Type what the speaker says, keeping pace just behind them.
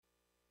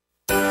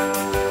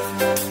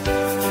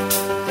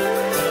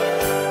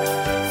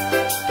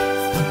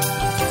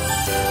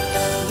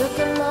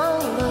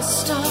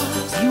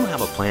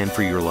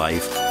for your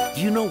life?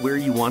 Do you know where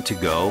you want to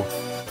go?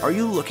 Are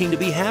you looking to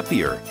be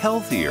happier,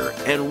 healthier,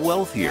 and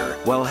wealthier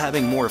while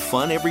having more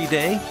fun every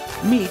day?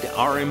 Meet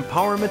our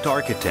empowerment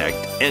architect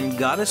and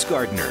goddess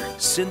gardener,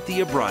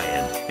 Cynthia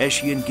Bryan, as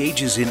she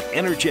engages in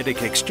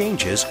energetic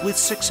exchanges with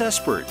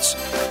successperts,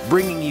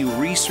 bringing you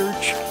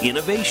research,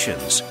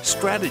 innovations,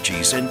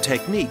 strategies, and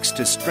techniques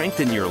to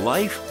strengthen your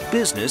life,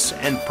 business,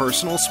 and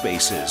personal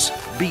spaces.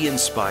 Be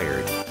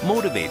inspired,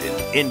 motivated,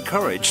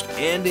 encouraged,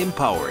 and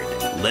empowered.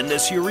 Lend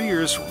us your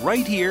ears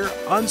right here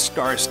on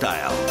Star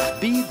Style.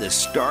 Be the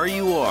star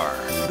you are.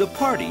 The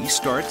party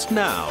starts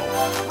now.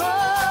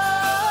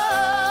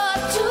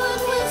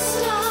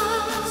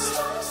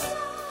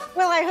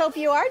 Well, I hope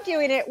you are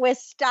doing it with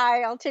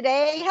style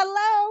today.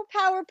 Hello,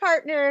 Power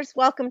Partners.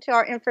 Welcome to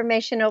our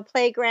informational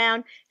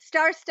playground.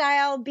 Star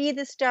Style, be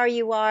the star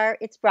you are.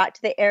 It's brought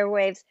to the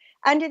airwaves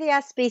under the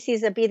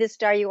auspices of Be the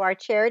Star You Are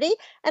charity.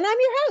 And I'm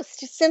your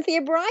host,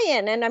 Cynthia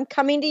Bryan, and I'm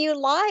coming to you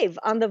live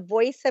on the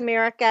Voice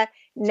America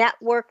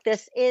Network.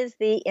 This is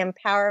the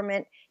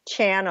Empowerment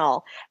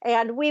Channel.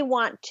 And we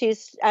want to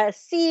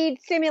seed,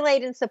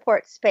 simulate, and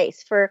support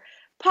space for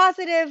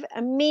positive,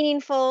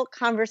 meaningful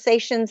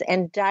conversations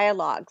and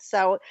dialogues.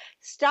 So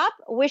stop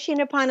wishing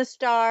upon a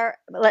star.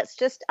 Let's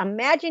just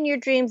imagine your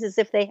dreams as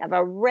if they have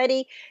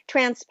already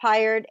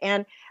transpired.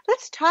 And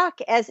let's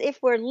talk as if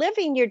we're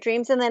living your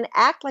dreams, and then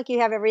act like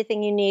you have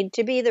everything you need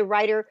to be the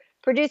writer,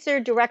 producer,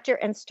 director,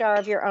 and star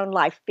of your own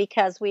life,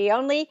 because we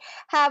only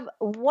have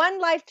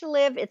one life to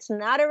live. It's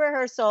not a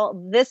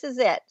rehearsal. This is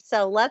it.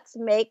 So let's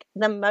make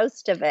the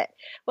most of it.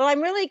 Well,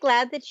 I'm really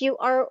glad that you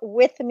are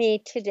with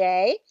me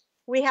today.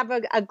 We have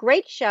a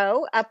great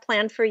show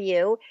planned for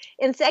you.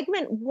 In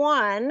segment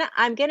 1,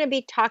 I'm going to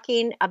be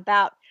talking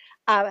about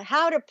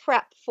how to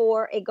prep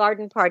for a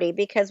garden party,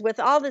 because with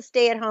all the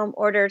stay-at-home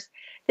orders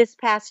this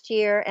past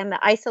year and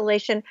the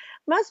isolation,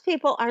 most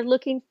people are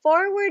looking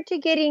forward to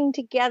getting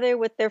together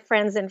with their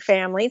friends and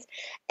families.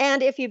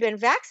 And if you've been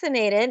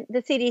vaccinated,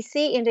 the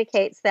CDC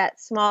indicates that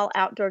small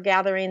outdoor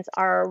gatherings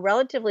are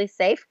relatively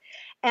safe.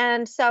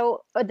 And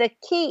so the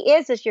key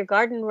is your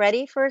garden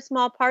ready for a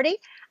small party?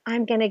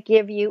 I'm going to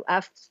give you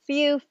a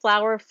few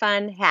flower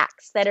fun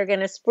hacks that are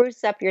going to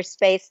spruce up your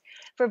space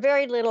for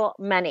very little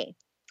money.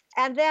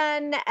 And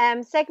then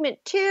segment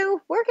 2,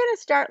 we're going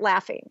to start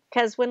laughing,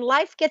 because when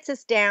life gets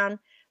us down,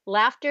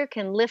 laughter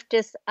can lift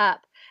us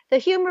up. The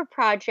Humor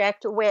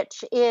Project,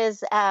 which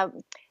is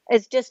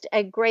just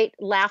a great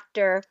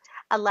laughter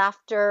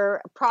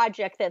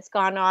project that's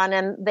gone on,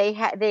 and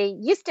they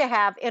used to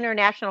have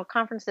international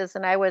conferences,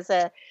 and I was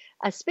a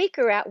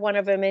speaker at one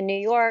of them in New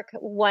York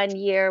one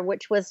year,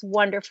 which was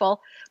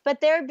wonderful.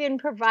 But they've been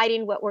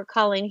providing what we're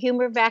calling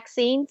humor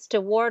vaccines to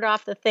ward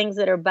off the things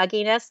that are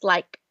bugging us,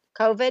 like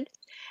COVID.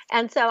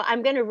 And so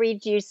I'm going to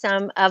read you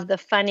some of the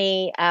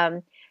funny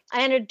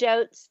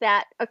anecdotes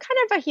that are kind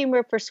of a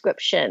humor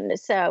prescription.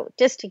 So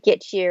just to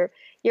get your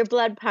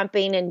blood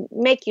pumping and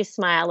make you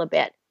smile a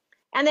bit.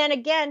 And then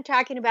again,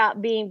 talking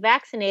about being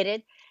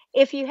vaccinated.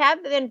 If you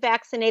have been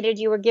vaccinated,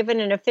 you were given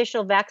an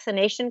official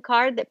vaccination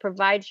card that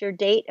provides your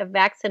date of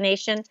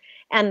vaccination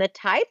and the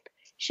type.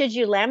 Should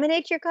you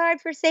laminate your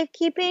card for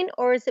safekeeping,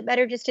 or is it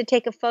better just to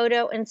take a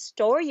photo and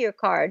store your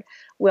card?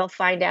 We'll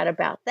find out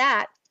about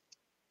that.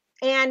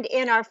 And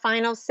in our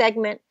final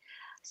segment,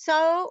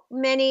 so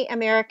many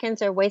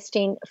Americans are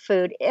wasting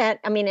food. I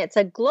mean, it's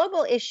a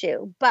global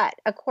issue, but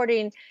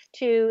according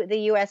to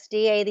the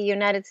USDA, the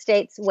United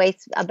States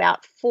wastes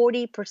about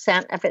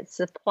 40% of its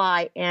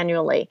supply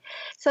annually.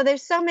 So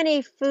there's so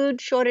many food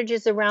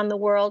shortages around the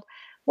world.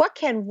 What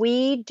can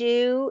we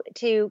do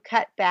to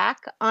cut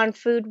back on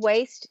food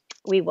waste?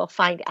 We will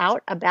find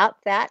out about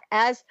that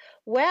as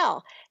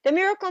well. The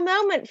miracle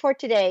moment for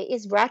today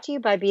is brought to you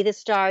by Be the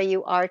Star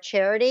You Are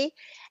charity.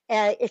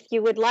 If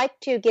you would like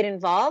to get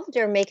involved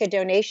or make a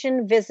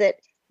donation,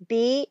 visit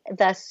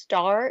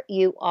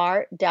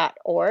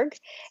BeTheStarYouAre.org.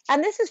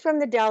 And this is from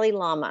the Dalai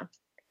Lama.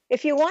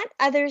 If you want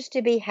others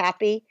to be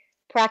happy,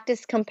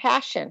 practice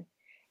compassion.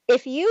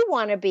 If you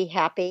want to be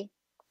happy,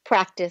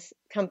 practice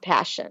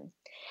compassion.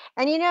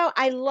 And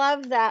I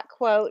love that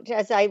quote,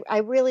 as I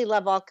really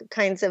love all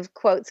kinds of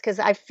quotes, because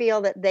I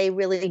feel that they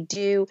really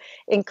do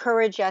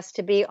encourage us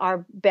to be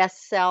our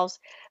best selves.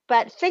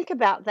 But think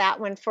about that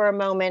one for a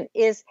moment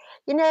is,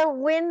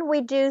 when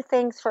we do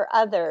things for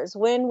others,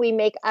 when we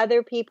make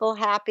other people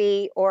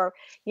happy, or,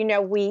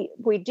 we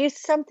do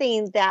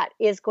something that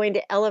is going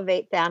to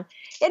elevate them,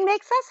 it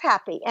makes us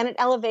happy and it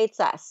elevates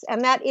us.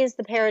 And that is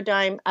the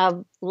paradigm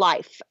of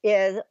life,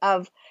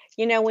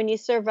 when you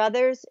serve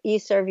others, you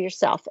serve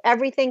yourself.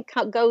 Everything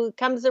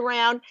comes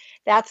around.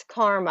 That's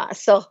karma.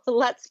 So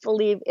let's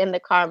believe in the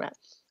karma.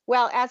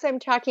 Well, as I'm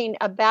talking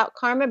about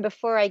karma,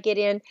 before I get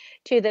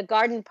into the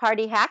garden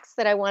party hacks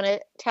that I want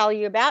to tell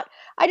you about,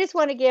 I just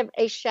want to give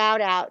a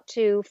shout out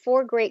to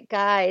 4 great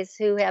guys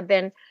who have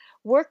been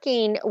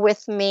working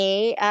with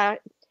me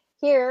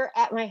here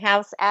at my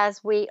house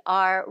as we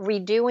are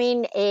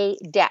redoing a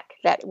deck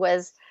that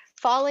was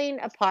falling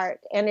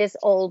apart and is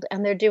old,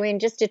 and they're doing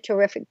just a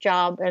terrific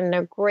job, and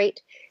they're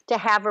great to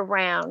have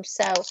around.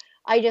 So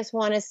I just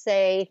want to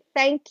say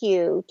thank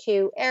you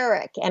to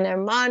Eric and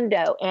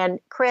Armando and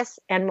Chris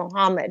and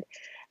Mohammed.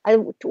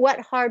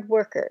 What hard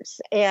workers.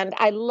 And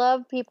I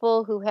love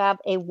people who have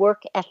a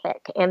work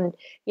ethic and,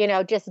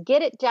 just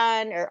get it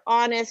done, or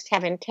honest,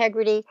 have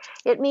integrity.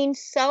 It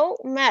means so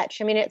much.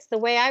 I mean, it's the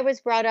way I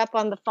was brought up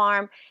on the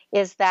farm,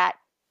 is that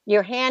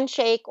your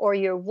handshake or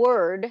your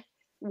word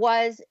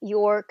was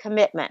your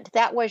commitment.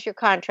 That was your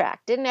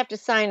contract. Didn't have to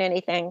sign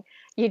anything.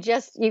 You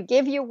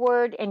give your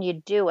word and you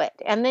do it.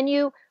 And then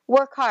you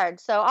work hard.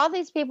 So all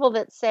these people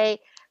that say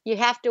you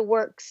have to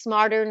work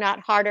smarter, not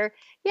harder.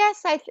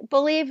 Yes, I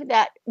believe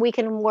that we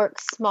can work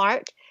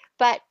smart,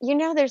 but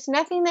there's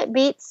nothing that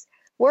beats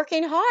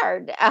working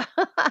hard.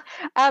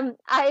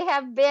 I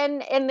have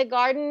been in the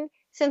garden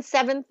since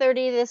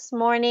 7:30 this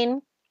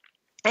morning,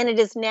 and it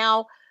is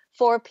now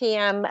 4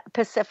 p.m.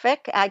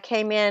 Pacific. I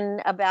came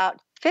in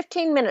about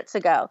 15 minutes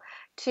ago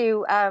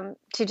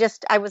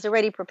I was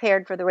already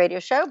prepared for the radio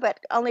show, but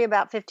only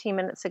about 15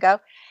 minutes ago.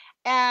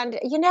 And,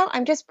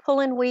 I'm just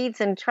pulling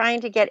weeds and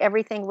trying to get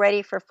everything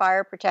ready for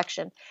fire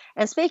protection.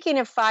 And speaking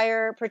of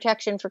fire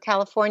protection for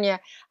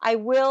California, I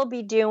will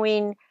be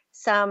doing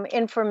some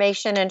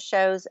information and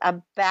shows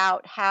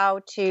about how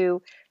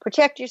to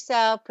protect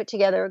yourself, put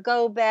together a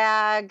go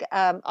bag,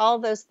 all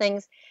those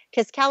things,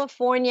 because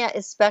California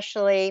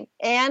especially,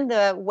 and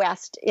the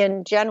West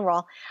in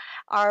general,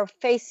 are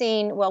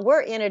facing, well,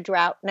 we're in a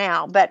drought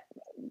now, but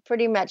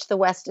pretty much the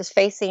West is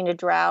facing a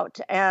drought.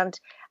 And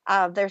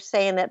they're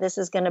saying that this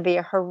is going to be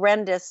a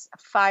horrendous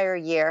fire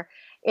year.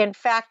 In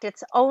fact,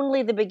 it's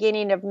only the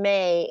beginning of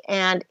May,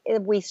 and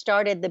we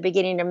started the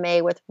beginning of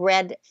May with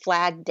red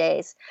flag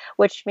days,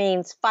 which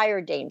means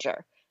fire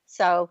danger.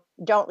 So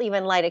don't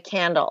even light a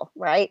candle,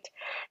 right?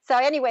 So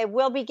anyway,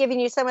 we'll be giving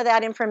you some of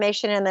that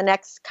information in the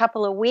next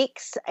couple of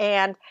weeks.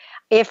 And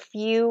if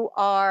you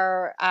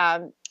are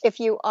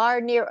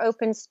near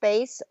open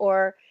space,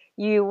 or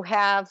you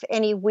have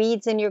any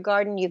weeds in your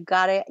garden, you've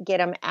got to get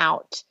them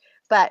out.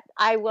 But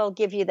I will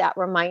give you that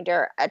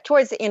reminder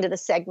towards the end of the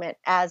segment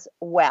as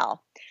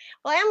well.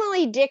 Well,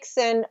 Emily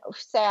Dixon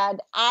said,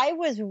 I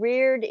was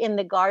reared in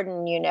the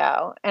garden,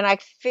 and I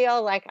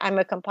feel like I'm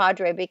a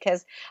compadre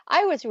because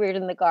I was reared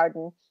in the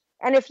garden.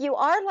 And if you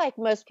are like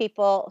most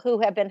people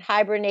who have been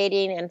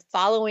hibernating and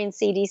following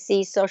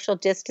CDC social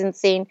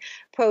distancing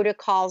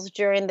protocols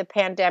during the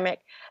pandemic,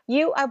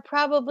 you are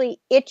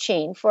probably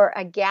itching for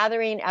a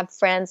gathering of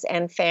friends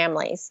and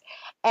families.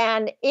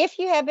 And if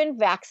you have been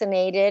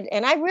vaccinated,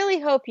 and I really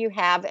hope you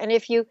have, and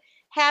if you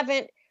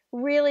haven't,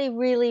 really,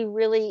 really,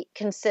 really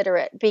consider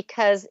it,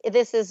 because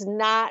this is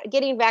not,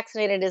 getting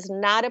vaccinated is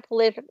not a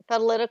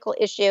political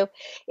issue.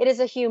 It is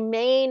a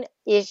humane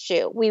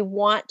issue. We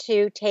want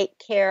to take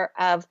care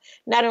of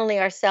not only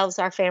ourselves,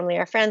 our family,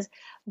 our friends,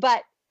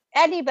 but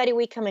anybody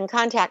we come in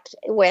contact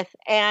with,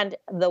 and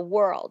the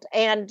world.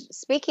 And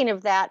speaking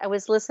of that, I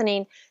was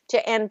listening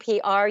to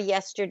NPR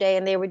yesterday,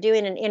 and they were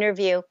doing an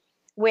interview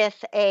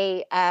with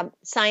a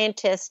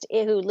scientist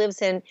who lives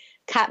in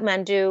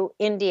Kathmandu,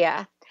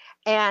 India.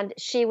 And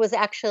she was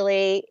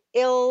actually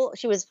ill.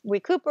 She was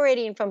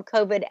recuperating from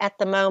COVID at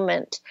the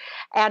moment.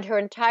 And her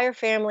entire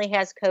family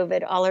has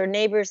COVID. All her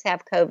neighbors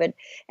have COVID.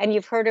 And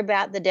you've heard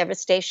about the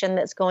devastation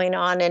that's going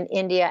on in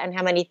India and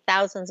how many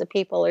thousands of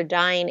people are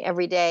dying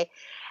every day.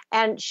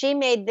 And she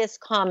made this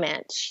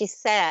comment. She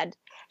said,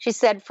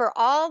 for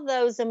all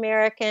those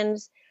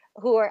Americans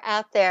who are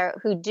out there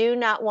who do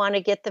not want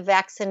to get the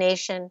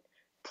vaccination,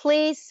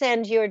 please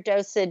send your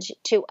dosage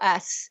to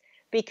us,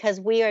 because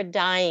we are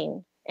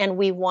dying and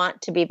we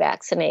want to be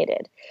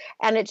vaccinated.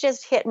 And it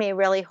just hit me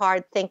really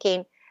hard,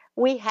 thinking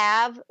we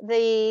have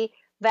the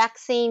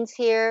vaccines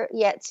here,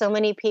 yet so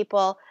many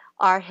people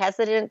are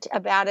hesitant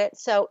about it.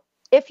 So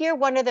if you're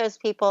one of those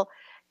people,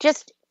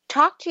 just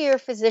talk to your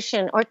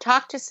physician or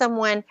talk to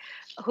someone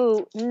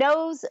who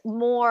knows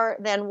more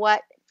than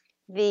what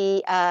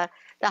the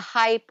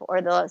hype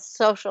or the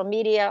social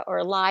media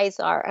or lies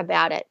are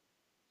about it.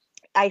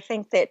 I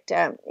think that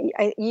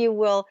you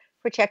will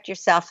protect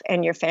yourself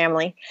and your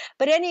family.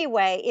 But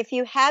anyway, if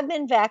you have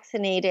been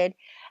vaccinated,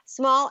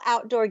 small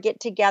outdoor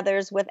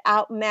get-togethers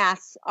without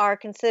masks are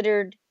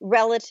considered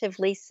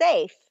relatively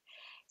safe.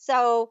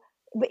 So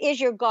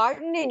is your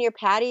garden in your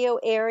patio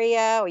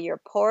area or your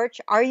porch,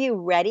 are you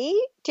ready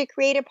to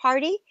create a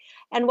party?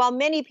 And while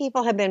many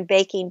people have been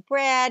baking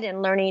bread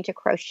and learning to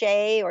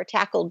crochet or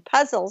tackled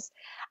puzzles,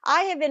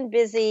 I have been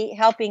busy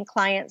helping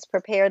clients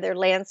prepare their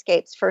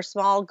landscapes for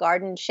small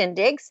garden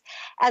shindigs,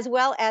 as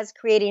well as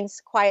creating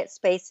quiet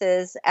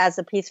spaces as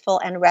a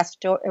peaceful and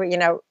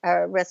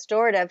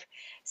restorative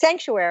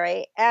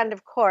sanctuary. And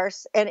of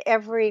course, in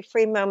every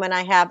free moment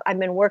I have, I've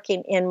been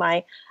working in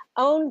my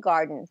own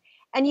garden.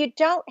 And you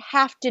don't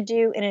have to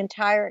do an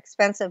entire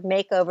expensive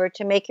makeover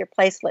to make your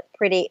place look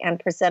pretty and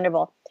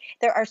presentable.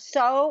 There are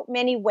so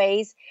many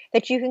ways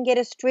that you can get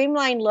a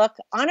streamlined look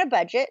on a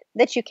budget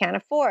that you can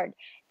afford.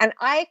 And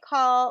I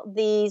call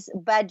these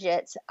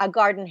budgets a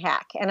garden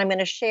hack. And I'm going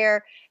to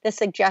share the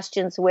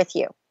suggestions with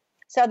you.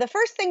 So the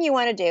first thing you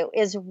want to do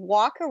is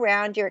walk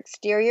around your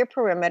exterior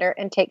perimeter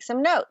and take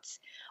some notes.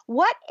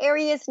 What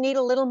areas need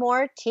a little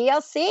more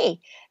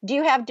TLC? Do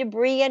you have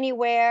debris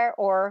anywhere,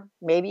 or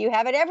maybe you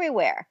have it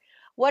everywhere?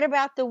 What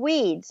about the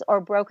weeds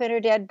or broken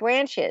or dead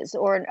branches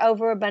or an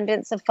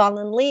overabundance of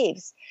fallen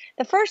leaves?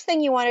 The first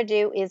thing you want to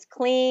do is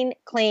clean,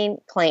 clean,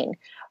 clean.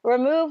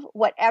 Remove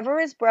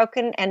whatever is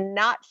broken and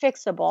not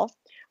fixable.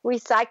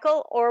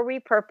 Recycle or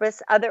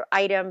repurpose other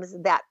items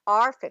that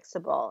are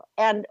fixable.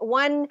 And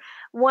one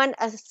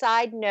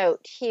aside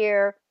note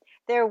here,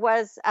 there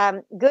was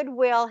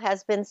Goodwill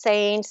has been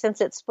saying,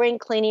 since it's spring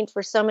cleaning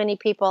for so many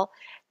people,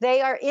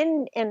 they are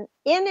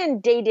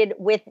inundated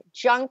with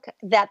junk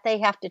that they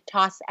have to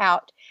toss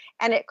out,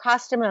 and it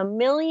cost them $1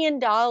 million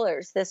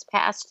this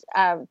past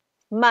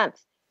month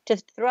to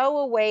throw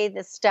away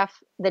the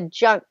stuff, the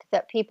junk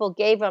that people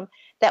gave them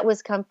that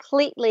was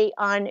completely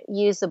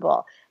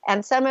unusable.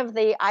 And some of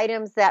the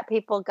items that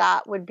people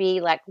got would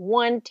be like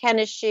one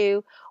tennis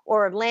shoe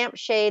or a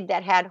lampshade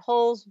that had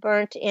holes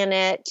burnt in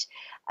it,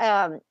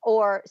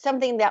 or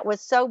something that was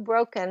so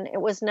broken there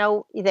was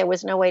no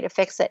way to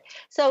fix it.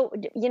 So,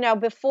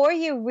 before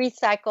you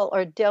recycle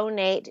or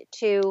donate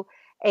to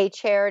a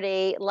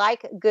charity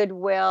like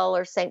Goodwill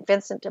or St.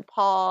 Vincent de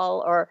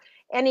Paul or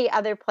any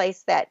other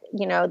place that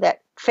that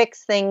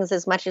fix things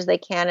as much as they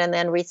can and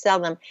then resell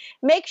them,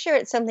 make sure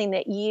it's something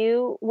that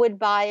you would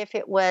buy if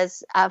it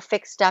was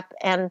fixed up.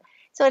 And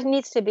so it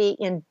needs to be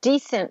in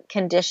decent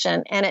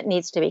condition and it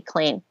needs to be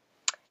clean.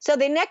 So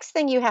the next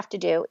thing you have to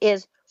do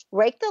is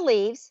rake the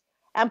leaves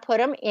and put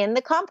them in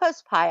the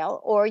compost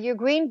pile or your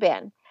green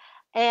bin.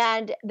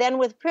 And then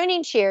with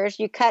pruning shears,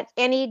 you cut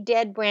any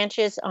dead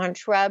branches on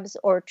shrubs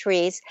or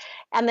trees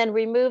and then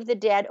remove the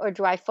dead or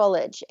dry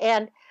foliage.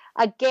 And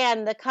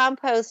again, the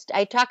compost,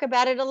 I talk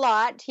about it a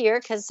lot here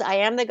because I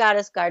am the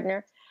goddess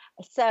gardener.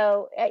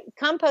 So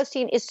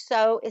composting is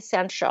so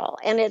essential,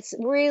 and it's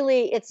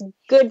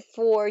good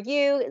for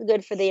you,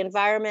 good for the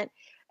environment,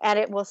 and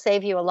it will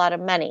save you a lot of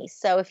money.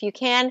 So if you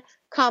can,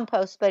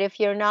 compost, but if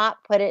you're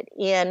not, put it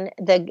in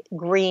the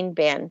green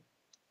bin.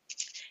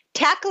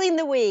 Tackling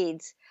the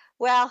weeds.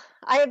 Well,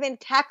 I have been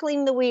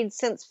tackling the weeds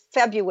since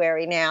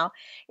February now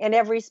in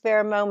every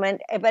spare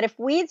moment. But if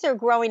weeds are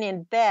growing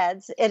in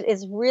beds, it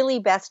is really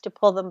best to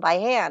pull them by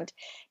hand.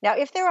 Now,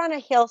 if they're on a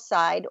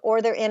hillside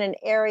or they're in an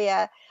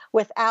area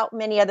without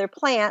many other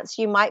plants,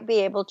 you might be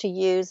able to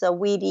use a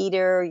weed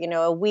eater,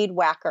 a weed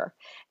whacker.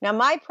 Now,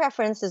 my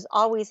preference is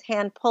always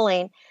hand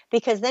pulling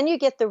because then you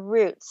get the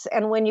roots.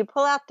 And when you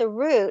pull out the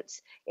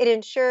roots, it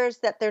ensures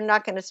that they're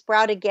not going to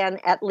sprout again,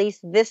 at least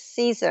this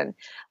season.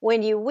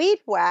 When you weed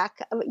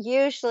whack,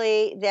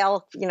 usually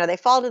they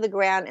fall to the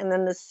ground and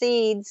then the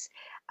seeds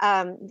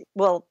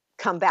will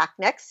come back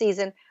next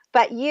season.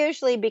 But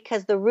usually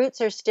because the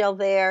roots are still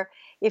there,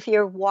 if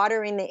you're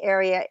watering the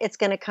area, it's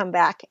going to come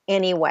back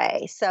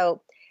anyway.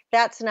 So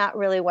that's not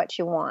really what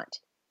you want.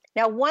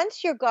 Now,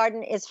 once your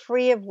garden is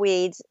free of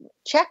weeds,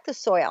 check the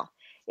soil.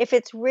 If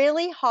it's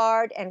really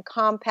hard and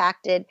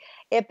compacted,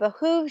 it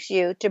behooves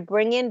you to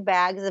bring in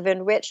bags of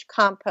enriched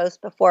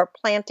compost before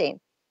planting.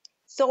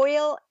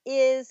 Soil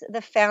is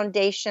the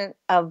foundation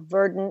of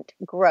verdant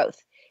growth.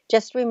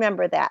 Just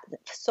remember that.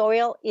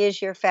 Soil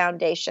is your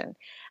foundation.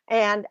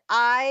 And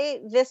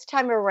this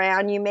time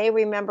around, you may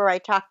remember I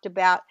talked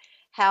about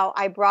how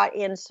I brought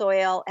in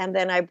soil and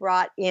then I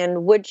brought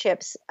in wood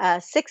chips,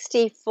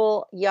 60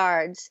 full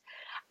yards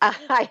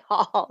I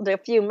hauled a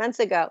few months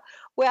ago.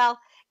 Well,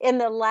 in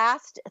the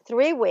last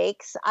 3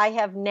 weeks, I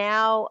have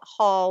now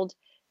hauled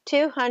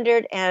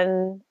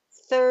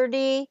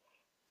 230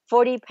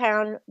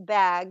 40-pound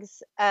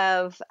bags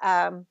of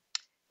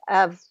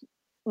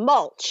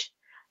mulch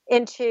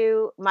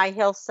into my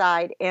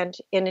hillside and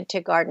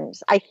into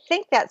gardens. I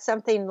think that's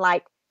something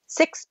like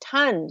 6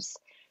 tons.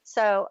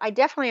 So I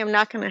definitely am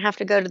not going to have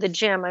to go to the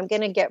gym. I'm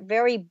going to get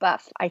very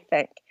buff, I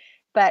think.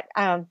 But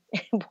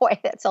boy,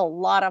 that's a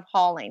lot of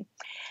hauling.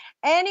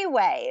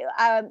 Anyway,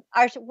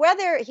 our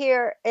weather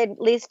here,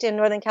 at least in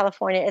Northern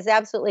California, is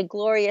absolutely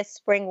glorious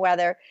spring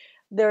weather.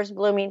 There's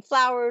blooming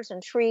flowers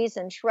and trees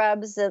and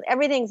shrubs, and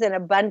everything's in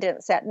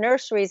abundance at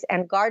nurseries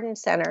and garden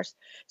centers.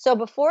 So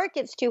before it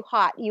gets too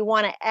hot, you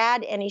want to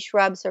add any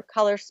shrubs or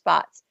color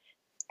spots.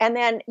 And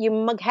then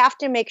you have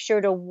to make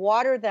sure to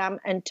water them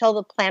until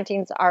the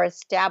plantings are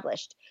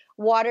established.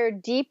 Water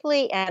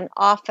deeply and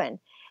often.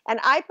 And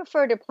I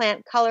prefer to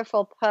plant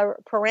colorful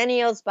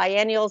perennials,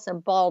 biennials,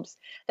 and bulbs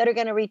that are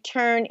going to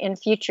return in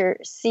future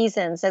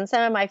seasons. And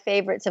some of my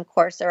favorites, of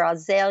course, are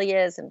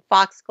azaleas and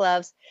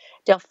foxgloves,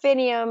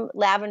 delphinium,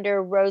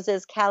 lavender,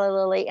 roses, calla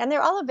lily, and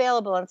they're all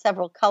available in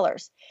several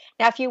colors.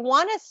 Now, if you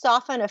want to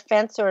soften a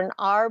fence or an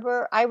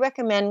arbor, I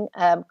recommend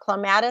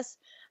clematis,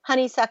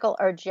 honeysuckle,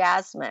 or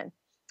jasmine.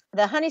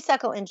 The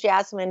honeysuckle and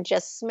jasmine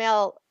just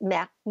smell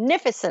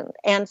magnificent,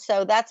 and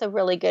so that's a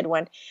really good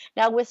one.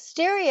 Now,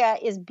 wisteria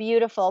is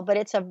beautiful, but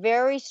it's a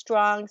very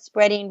strong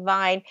spreading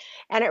vine,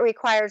 and it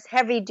requires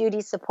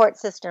heavy-duty support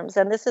systems,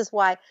 and this is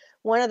why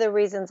one of the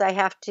reasons I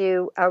have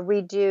to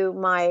redo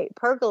my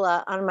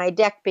pergola on my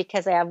deck,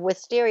 because I have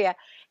wisteria,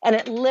 and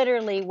it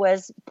literally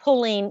was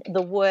pulling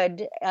the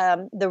wood,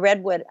 the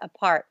redwood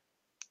apart.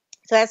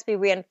 So it has to be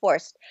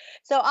reinforced.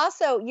 So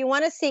also you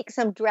want to seek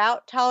some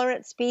drought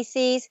tolerant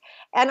species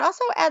and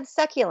also add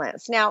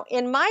succulents. Now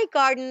in my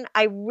garden,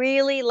 I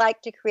really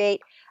like to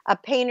create a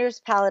painter's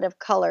palette of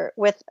color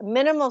with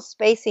minimal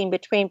spacing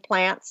between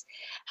plants.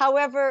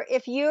 However,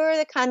 if you're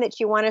the kind that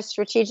you want to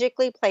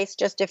strategically place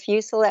just a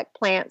few select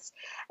plants,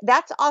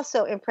 that's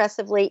also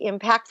impressively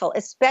impactful,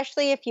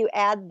 especially if you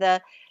add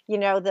the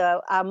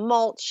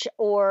mulch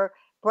or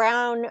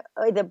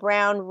the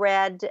brown,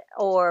 red,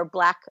 or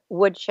black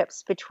wood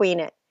chips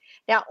between it.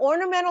 Now,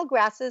 ornamental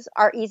grasses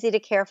are easy to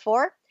care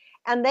for,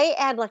 and they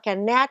add like a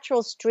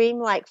natural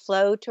stream-like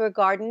flow to a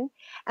garden.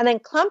 And then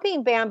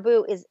clumping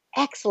bamboo is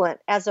excellent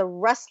as a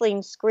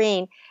rustling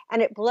screen,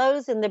 and it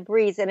blows in the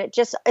breeze, and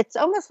it's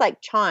almost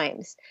like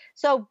chimes.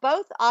 So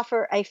both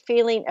offer a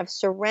feeling of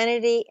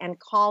serenity and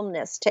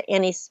calmness to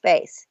any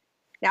space.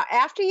 Now,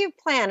 after you've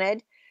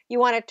planted, you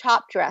want to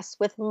top dress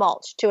with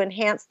mulch to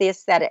enhance the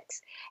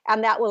aesthetics,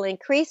 and that will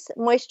increase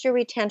moisture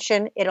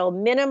retention. It'll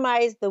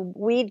minimize the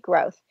weed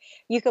growth.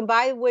 You can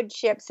buy wood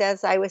chips,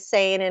 as I was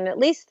saying, in at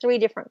least 3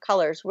 different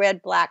colors,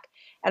 red, black,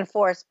 and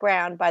forest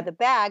brown by the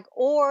bag,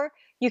 or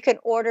you can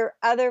order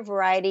other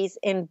varieties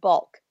in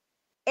bulk.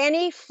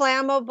 Any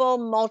flammable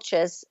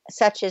mulches,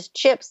 such as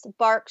chips,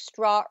 bark,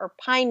 straw, or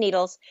pine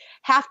needles,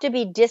 have to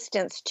be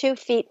distanced 2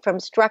 feet from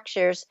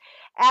structures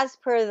as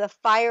per the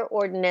fire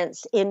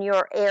ordinance in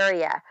your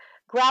area.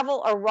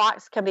 Gravel or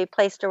rocks can be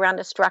placed around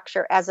a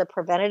structure as a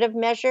preventative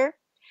measure.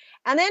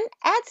 And then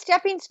add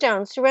stepping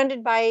stones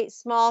surrounded by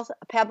small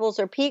pebbles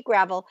or pea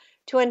gravel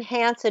to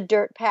enhance a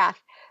dirt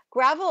path.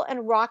 Gravel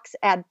and rocks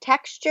add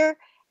texture,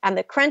 and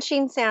the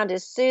crunching sound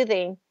is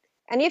soothing.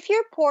 And if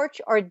your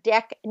porch or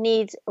deck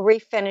needs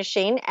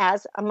refinishing,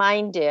 as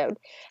mine did,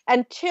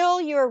 until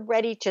you're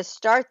ready to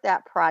start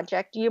that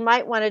project, you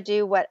might want to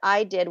do what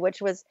I did,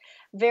 which was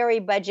very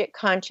budget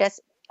conscious.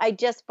 I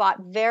just bought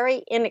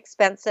very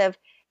inexpensive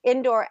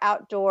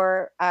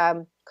indoor-outdoor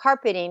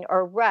carpeting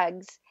or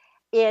rugs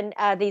in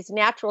these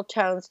natural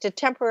tones to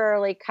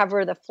temporarily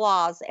cover the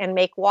flaws and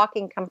make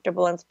walking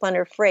comfortable and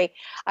splinter-free.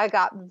 I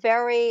got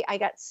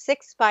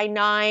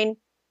 6x9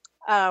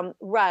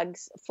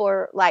 rugs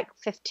for like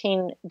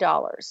 $15.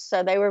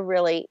 So they were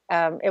really,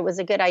 it was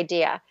a good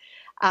idea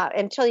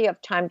until you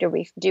have time to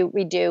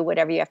redo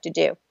whatever you have to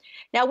do.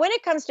 Now, when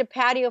it comes to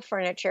patio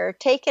furniture,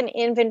 take an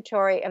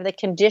inventory of the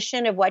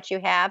condition of what you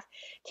have.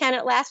 Can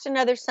it last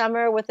another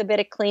summer with a bit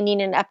of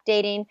cleaning and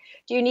updating?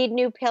 Do you need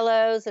new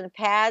pillows and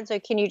pads, or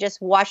can you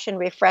just wash and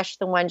refresh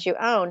the ones you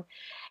own?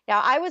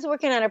 Now, I was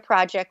working on a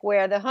project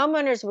where the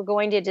homeowners were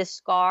going to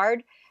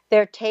discard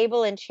their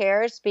table and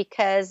chairs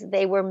because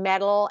they were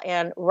metal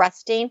and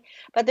rusting.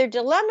 But their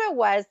dilemma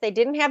was they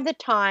didn't have the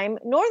time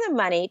nor the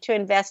money to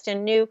invest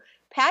in new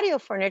patio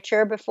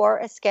furniture before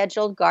a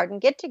scheduled garden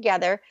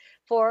get-together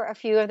for a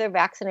few of their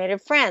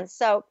vaccinated friends.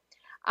 So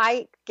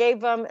I gave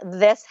them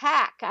this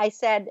hack. I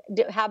said,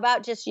 how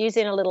about just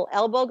using a little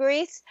elbow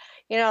grease?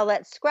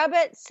 Let's scrub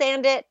it,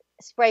 sand it,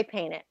 spray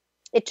paint it.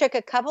 It took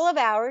a couple of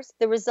hours.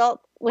 The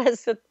result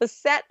was that the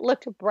set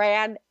looked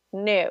brand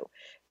new.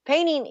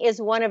 Painting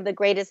is one of the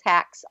greatest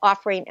hacks,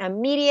 offering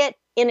immediate,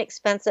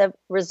 inexpensive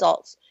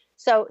results.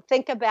 So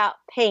think about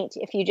paint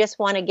if you just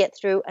want to get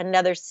through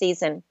another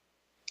season.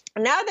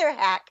 Another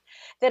hack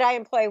that I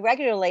employ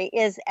regularly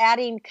is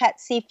adding cut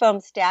seafoam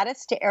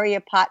status to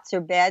area pots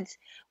or beds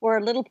where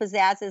little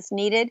pizzazz is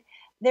needed.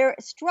 They're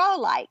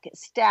straw-like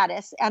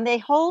status, and they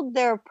hold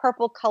their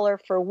purple color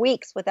for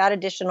weeks without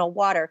additional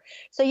water.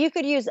 So you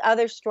could use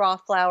other straw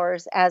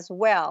flowers as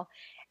well.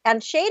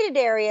 And shaded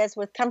areas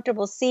with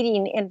comfortable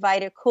seating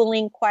invite a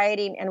cooling,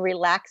 quieting, and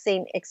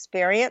relaxing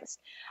experience.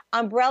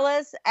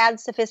 Umbrellas add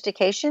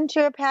sophistication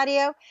to a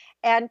patio,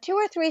 and 2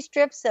 or 3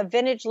 strips of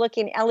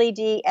vintage-looking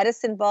LED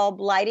Edison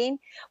bulb lighting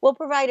will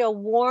provide a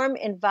warm,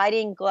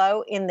 inviting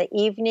glow in the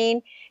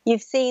evening.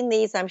 You've seen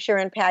these, I'm sure,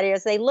 in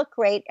patios. They look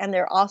great, and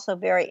they're also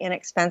very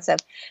inexpensive.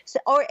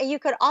 Or you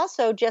could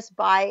also just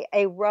buy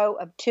a row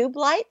of tube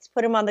lights,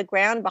 put them on the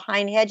ground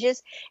behind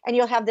hedges, and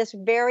you'll have this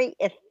very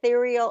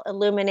ethereal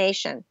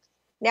illumination.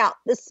 Now,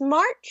 the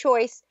smart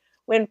choice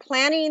when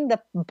planning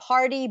the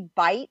party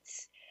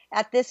bites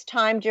at this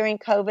time during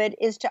COVID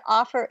is to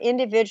offer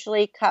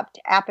individually cupped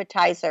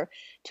appetizer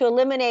to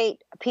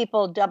eliminate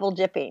people double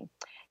dipping.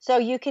 So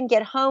you can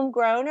get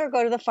homegrown or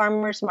go to the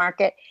farmer's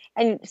market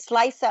and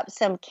slice up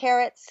some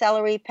carrots,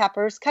 celery,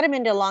 peppers, cut them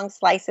into long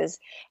slices,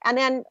 and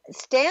then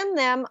stand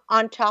them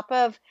on top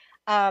of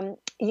a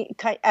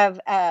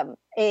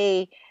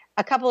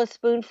couple of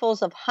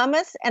spoonfuls of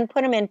hummus and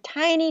put them in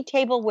tiny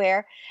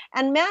tableware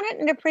and mount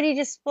it in a pretty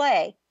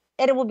display.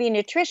 And it will be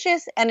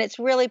nutritious, and it's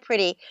really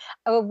pretty.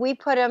 We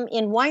put them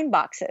in wine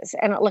boxes,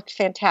 and it looked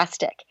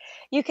fantastic.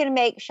 You can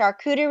make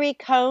charcuterie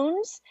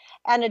cones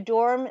and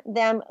adorn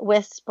them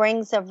with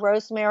sprigs of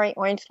rosemary,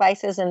 orange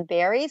slices, and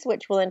berries,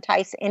 which will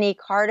entice any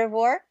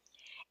carnivore.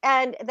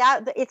 And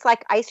that it's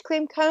like ice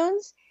cream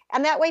cones,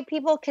 and that way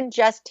people can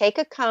just take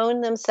a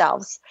cone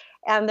themselves,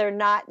 and they're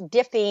not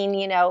dipping,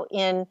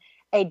 in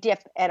a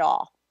dip at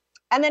all.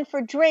 And then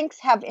for drinks,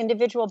 have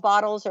individual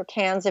bottles or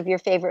cans of your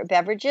favorite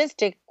beverages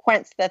to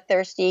quench the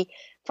thirsty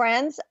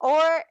friends.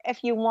 Or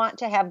if you want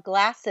to have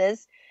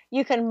glasses,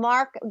 you can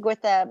mark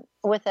with a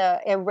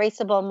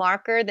erasable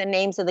marker the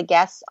names of the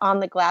guests on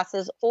the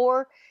glasses.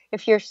 Or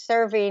if you're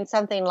serving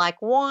something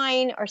like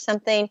wine or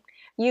something,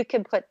 you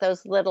can put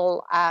those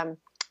little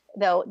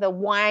the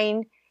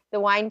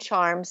wine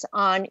charms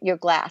on your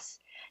glass.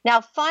 Now,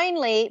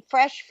 finally,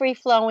 fresh,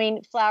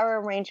 free-flowing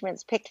flower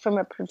arrangements picked from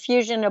a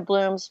profusion of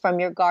blooms from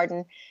your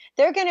garden.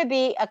 They're going to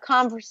be a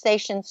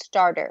conversation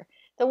starter.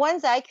 The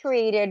ones I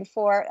created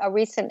for a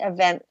recent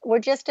event were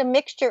just a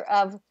mixture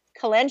of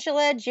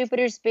calendula,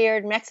 Jupiter's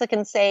beard,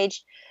 Mexican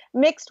sage,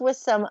 mixed with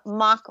some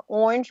mock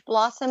orange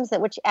blossoms,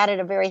 which added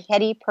a very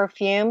heady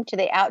perfume to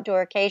the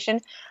outdoor occasion.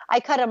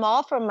 I cut them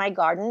all from my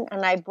garden,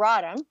 and I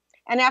brought them.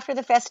 And after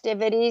the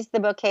festivities, the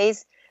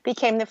bouquets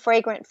became the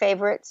fragrant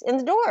favorites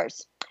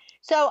indoors.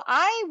 So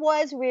I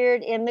was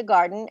reared in the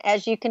garden,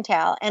 as you can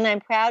tell, and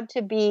I'm proud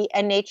to be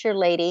a nature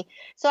lady.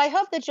 So I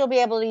hope that you'll be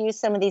able to use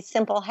some of these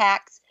simple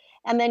hacks,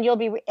 and then you'll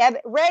be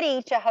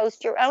ready to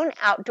host your own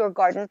outdoor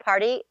garden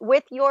party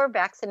with your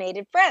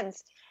vaccinated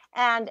friends.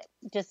 And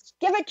just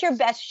give it your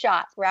best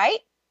shot,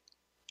 right?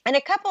 And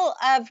a couple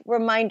of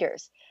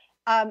reminders.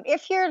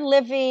 If you're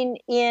living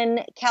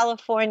in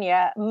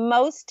California,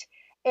 most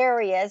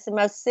areas,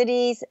 most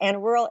cities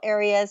and rural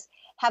areas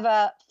have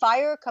a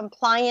fire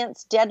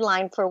compliance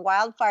deadline for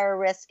wildfire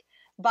risk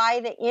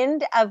by the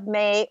end of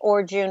May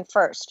or June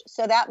 1st.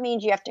 So that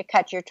means you have to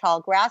cut your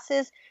tall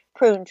grasses,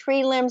 prune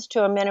tree limbs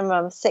to a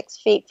minimum of 6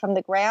 feet from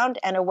the ground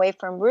and away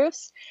from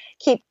roofs.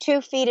 Keep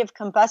 2 feet of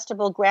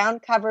combustible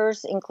ground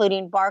covers,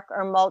 including bark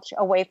or mulch,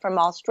 away from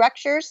all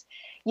structures.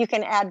 You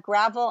can add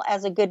gravel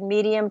as a good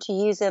medium to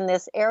use in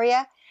this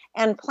area.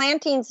 And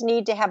plantings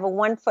need to have a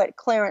 1 foot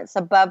clearance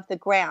above the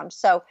ground.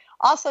 So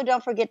also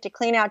don't forget to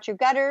clean out your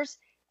gutters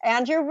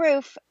and your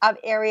roof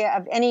area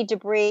of any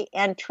debris,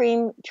 and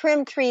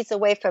trim trees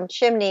away from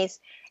chimneys,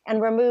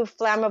 and remove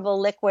flammable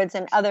liquids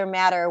and other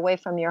matter away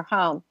from your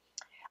home.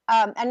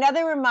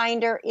 Another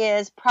reminder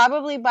is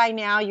probably by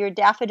now your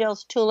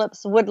daffodils,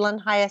 tulips,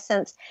 woodland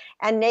hyacinths,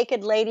 and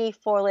naked lady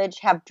foliage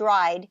have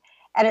dried,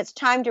 and it's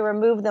time to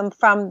remove them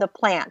from the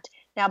plant.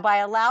 Now, by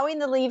allowing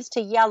the leaves to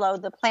yellow,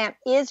 the plant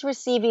is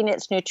receiving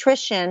its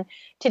nutrition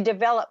to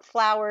develop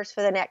flowers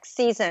for the next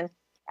season.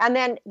 And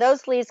then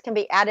those leaves can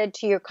be added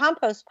to your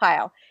compost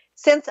pile.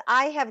 Since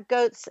I have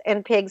goats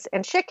and pigs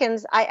and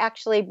chickens, I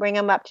actually bring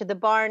them up to the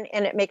barn,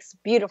 and it makes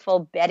beautiful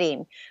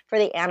bedding for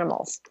the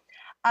animals.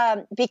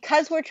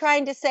 Because we're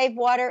trying to save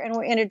water and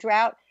we're in a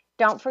drought,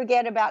 don't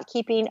forget about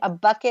keeping a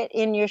bucket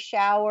in your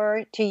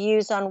shower to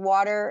use on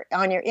water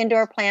on your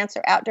indoor plants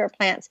or outdoor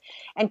plants,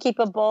 and keep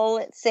a bowl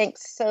at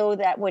sinks so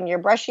that when you're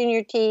brushing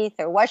your teeth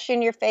or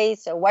washing your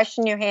face or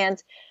washing your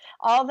hands,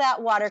 all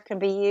that water can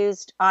be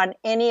used on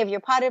any of your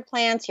potted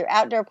plants, your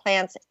outdoor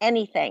plants,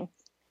 anything.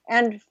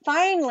 And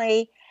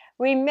finally,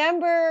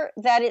 remember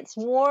that it's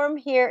warm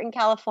here in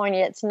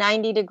California. It's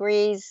 90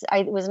 degrees.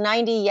 It was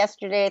 90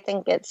 yesterday. I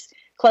think it's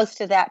close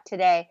to that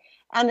today.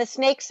 And the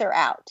snakes are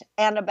out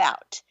and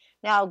about.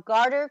 Now,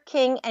 garter,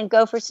 king, and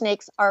gopher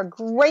snakes are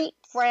great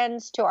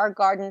friends to our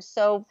gardens.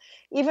 So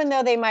even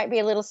though they might be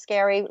a little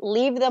scary,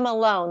 leave them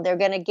alone. They're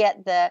going to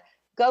get the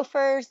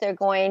gophers, they're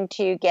going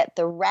to get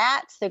the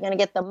rats, they're going to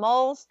get the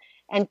moles,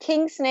 and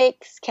king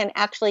snakes can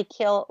actually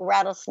kill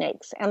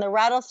rattlesnakes. And the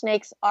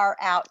rattlesnakes are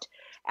out,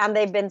 and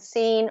they've been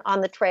seen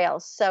on the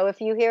trails. So if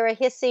you hear a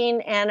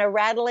hissing and a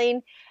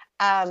rattling,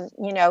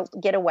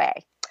 get away.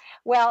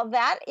 Well,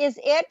 that is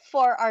it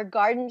for our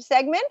garden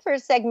segment, for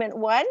segment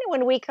 1.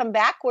 When we come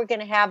back, we're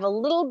going to have a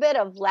little bit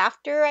of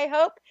laughter, I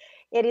hope.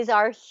 It is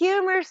our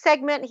humor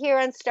segment here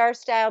on Star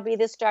Style, Be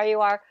the Star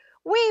You Are.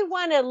 We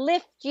want to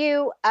lift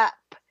you up.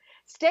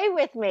 Stay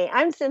with me.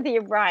 I'm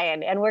Cynthia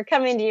Bryan, and we're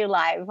coming to you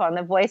live on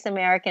the Voice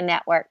America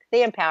Network,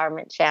 the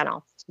Empowerment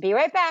Channel. Be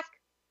right back.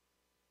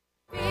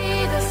 Be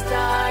the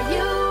star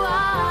you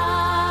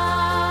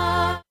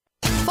are.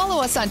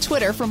 Follow us on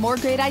Twitter for more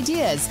great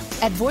ideas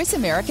at Voice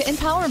America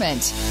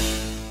Empowerment.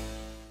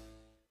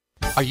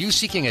 Are you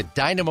seeking a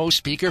dynamo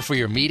speaker for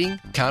your meeting,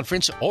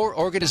 conference, or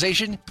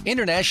organization?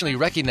 Internationally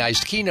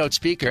recognized keynote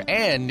speaker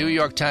and New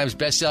York Times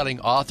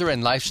bestselling author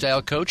and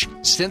lifestyle coach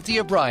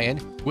Cynthia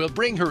Bryan will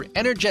bring her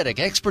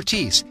energetic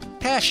expertise,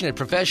 passionate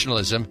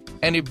professionalism,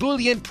 and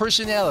ebullient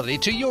personality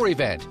to your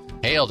event.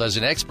 Hailed as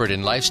an expert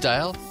in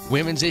lifestyle,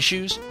 women's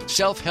issues,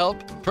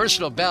 self-help,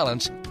 personal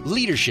balance,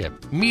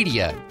 leadership,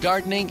 media,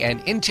 gardening,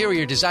 and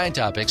interior design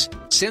topics,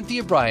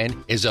 Cynthia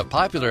Bryan is a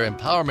popular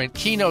empowerment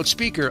keynote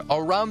speaker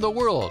around the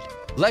world,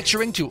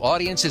 lecturing to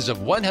audiences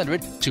of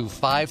 100 to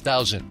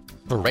 5,000.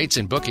 For rates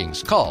and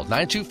bookings, call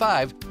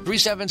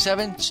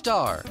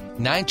 925-377-STAR,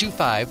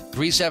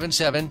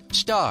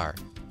 925-377-STAR,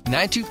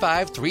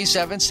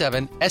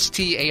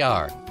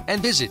 925-377-STAR,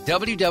 and visit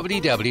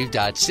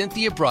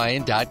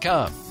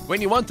www.cynthiabryan.com. When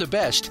you want the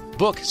best,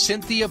 book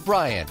Cynthia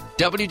Bryan,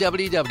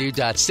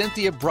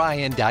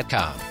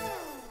 www.cynthiabryan.com.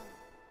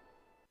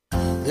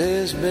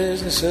 This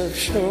business of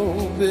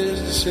show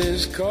business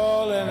is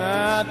calling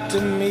out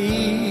to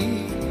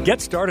me. Get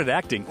started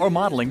acting or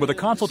modeling with a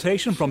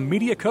consultation from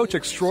media coach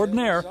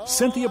extraordinaire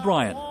Cynthia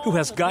Bryan, who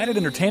has guided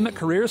entertainment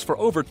careers for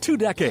over 2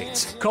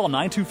 decades. Call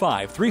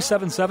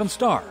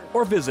 925-377-STAR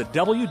or visit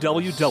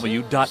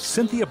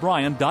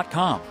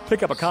www.cynthiabryan.com.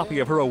 Pick up a copy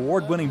of her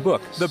award-winning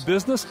book, The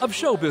Business of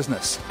Show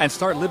Business, and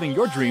start living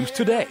your dreams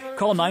today.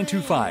 Call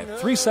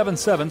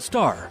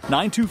 925-377-STAR.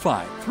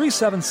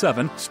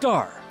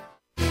 925-377-STAR.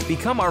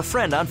 Become our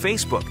friend on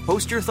Facebook.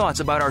 Post your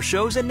thoughts about our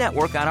shows and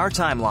network on our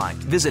timeline.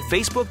 Visit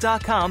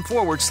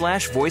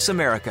Facebook.com/Voice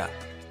America.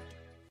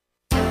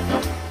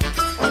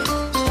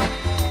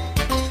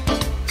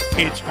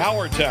 It's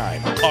power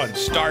time on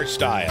Star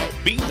Style.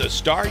 Be the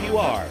star you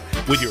are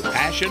with your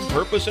passion,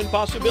 purpose, and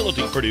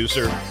possibility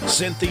producer,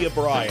 Cynthia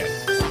Bryan.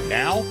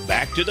 Now,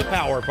 back to the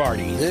power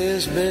party.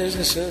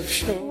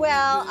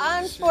 Well,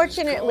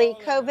 unfortunately,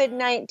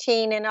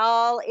 COVID-19 and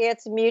all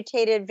its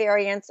mutated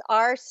variants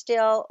are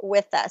still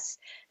with us.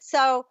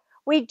 So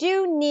we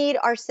do need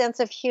our sense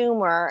of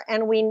humor,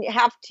 and we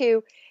have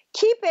to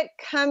keep it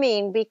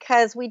coming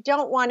because we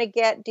don't want to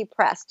get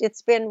depressed. It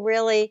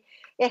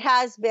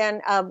has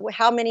been,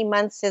 how many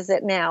months is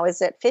it now?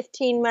 Is it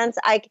 15 months?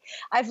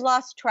 I've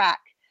lost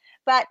track.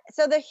 But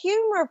so the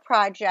Humor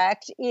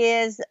Project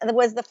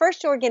was the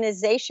first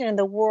organization in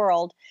the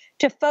world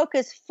to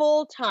focus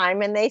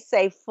full-time, and they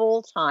say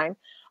full-time,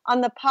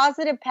 on the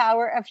positive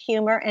power of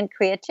humor and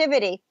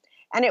creativity.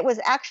 And it was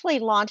actually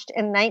launched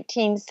in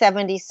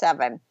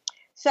 1977.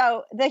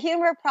 So the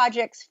Humor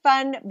Project's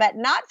fun, but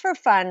not for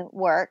fun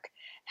work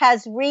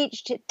has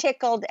reached,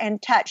 tickled, and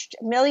touched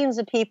millions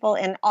of people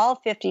in all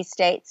 50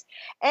 states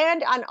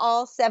and on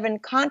all 7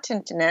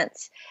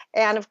 continents.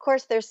 And of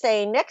course, they're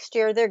saying next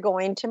year they're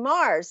going to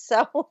Mars.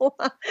 So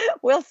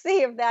we'll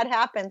see if that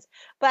happens.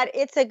 But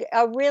it's a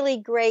really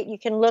great, you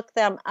can look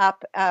them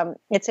up.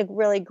 It's a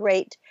really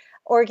great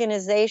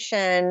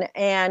organization.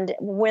 And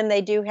when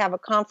they do have a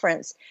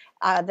conference,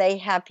 they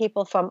have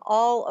people from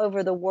all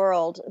over the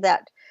world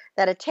that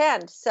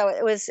attend. So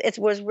it was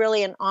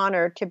really an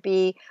honor to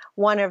be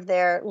one of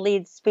their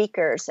lead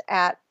speakers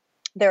at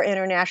their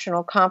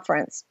international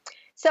conference.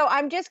 So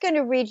I'm just going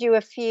to read you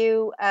a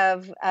few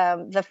of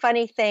the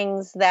funny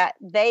things that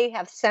they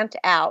have sent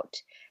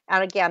out.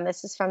 And again,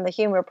 this is from the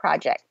Humor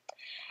Project.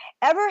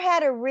 Ever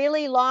had a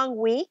really long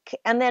week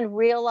and then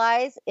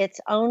realize it's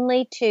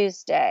only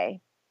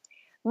Tuesday?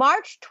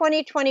 March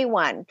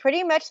 2021,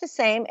 pretty much the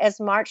same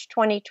as March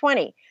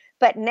 2020,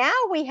 but now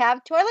we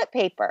have toilet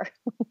paper.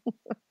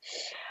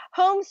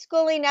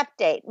 Homeschooling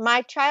update.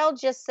 My child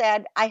just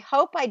said, I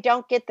hope I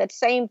don't get the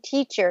same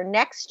teacher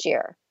next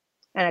year.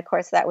 And of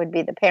course, that would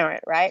be the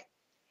parent, right?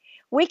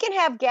 We can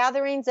have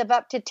gatherings of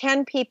up to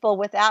 10 people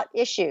without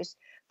issues,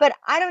 but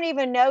I don't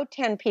even know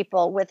 10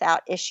 people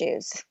without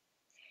issues.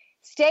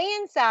 Stay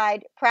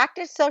inside,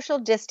 practice social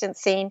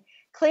distancing,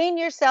 clean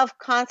yourself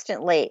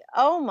constantly.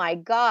 Oh my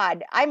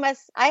God, I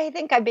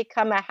think I've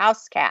become a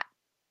house cat.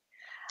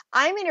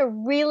 I'm in a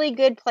really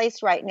good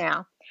place right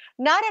now,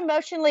 not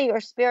emotionally or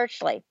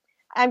spiritually.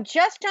 I'm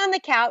just on the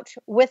couch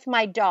with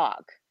my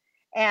dog,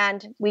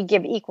 and we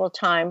give equal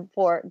time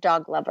for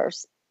dog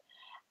lovers.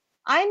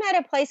 I'm at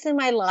a place in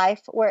my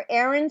life where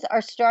errands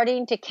are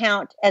starting to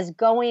count as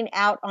going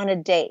out on a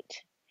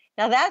date.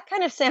 Now that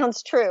kind of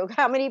sounds true.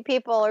 How many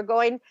people are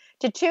going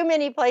to too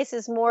many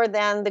places more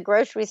than the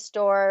grocery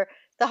store,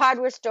 the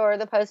hardware store,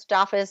 the post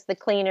office, the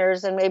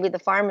cleaners, and maybe the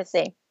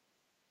pharmacy?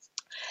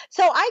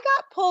 So I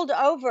got pulled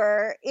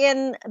over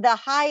in the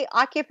high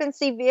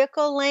occupancy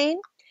vehicle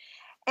lane.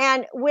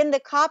 And when the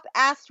cop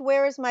asked,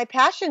 where is my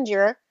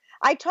passenger?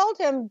 I told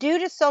him due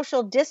to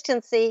social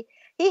distancing,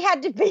 he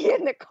had to be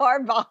in the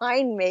car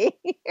behind me.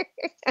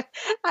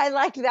 I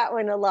liked that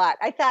one a lot.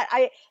 I thought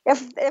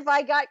if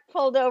I got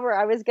pulled over,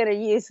 I was going to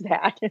use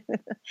that.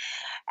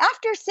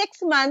 After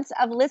 6 months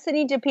of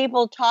listening to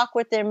people talk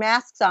with their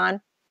masks on,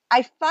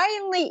 I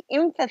finally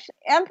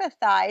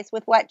empathize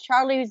with what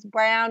Charlie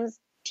Brown's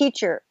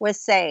teacher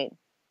was saying.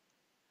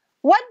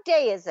 What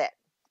day is it?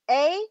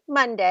 A,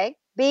 Monday,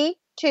 B,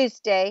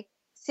 Tuesday,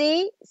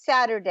 C,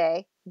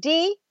 Saturday,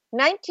 D,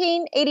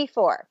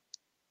 1984.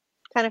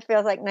 Kind of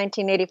feels like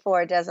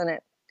 1984, doesn't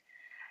it?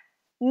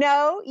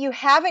 No, you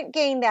haven't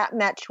gained that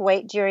much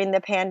weight during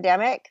the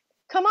pandemic.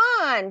 Come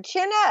on,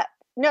 chin up.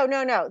 No,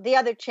 the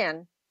other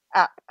chin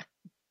up.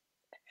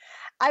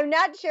 I'm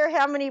not sure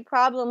how many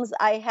problems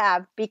I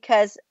have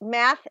because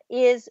math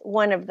is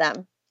one of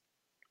them.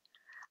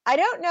 I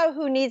don't know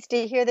who needs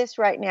to hear this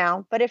right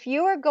now, but if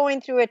you are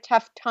going through a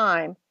tough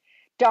time,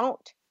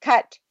 don't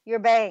cut your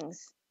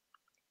bangs.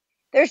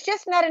 There's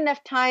just not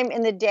enough time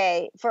in the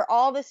day for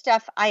all the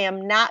stuff I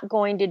am not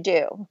going to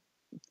do.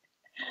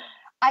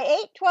 I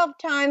ate 12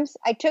 times,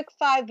 I took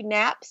 5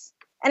 naps,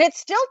 and it's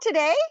still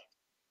today.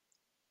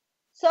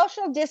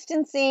 Social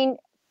distancing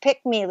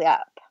picked me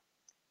up.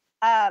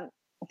 And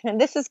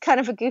this is kind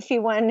of a goofy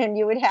one, and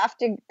you would have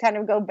to kind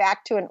of go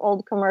back to an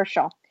old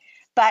commercial.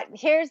 But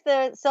here's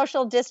the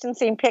social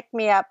distancing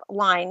pick-me-up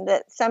line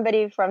that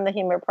somebody from the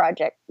Humor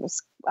Project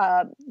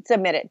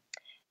submitted.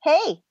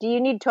 Hey, do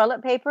you need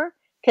toilet paper?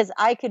 Because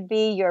I could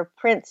be your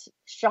Prince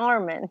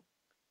Charmin.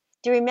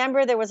 Do you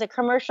remember there was a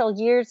commercial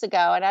years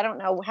ago, and I don't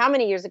know how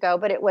many years ago,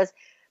 but it was,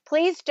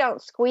 please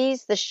don't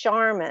squeeze the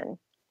Charmin.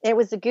 It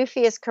was the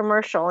goofiest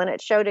commercial, and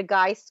it showed a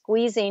guy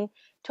squeezing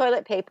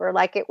toilet paper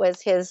like it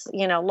was his,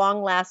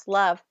 long last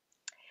love.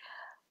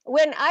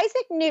 When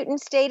Isaac Newton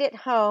stayed at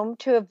home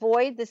to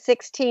avoid the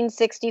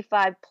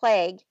 1665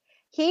 plague,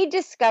 he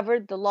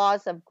discovered the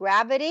laws of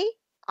gravity,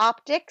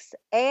 optics,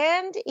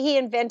 and he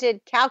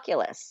invented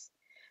calculus.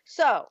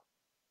 So,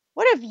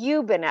 what have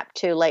you been up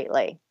to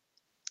lately?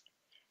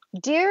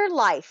 Dear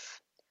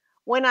life,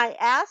 when I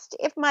asked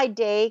if my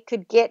day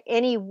could get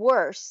any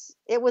worse,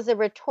 it was a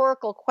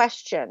rhetorical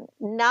question,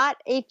 not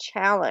a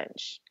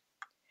challenge.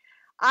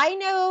 I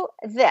know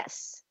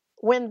this: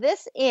 when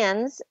this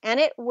ends, and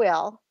it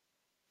will,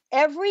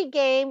 every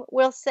game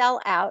will sell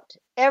out,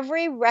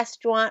 every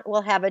restaurant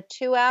will have a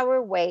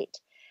 2-hour wait,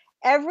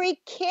 every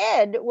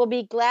kid will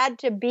be glad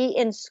to be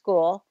in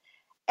school,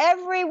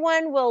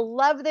 everyone will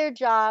love their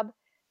job,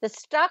 the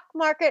stock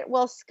market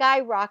will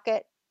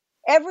skyrocket,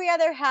 every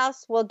other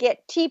house will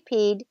get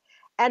TP'd,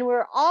 and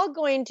we're all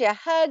going to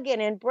hug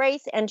and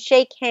embrace and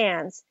shake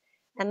hands.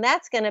 And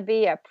that's going to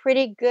be a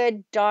pretty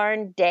good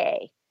darn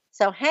day.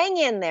 So hang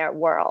in there,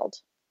 world.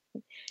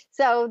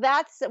 So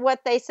that's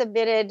what they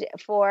submitted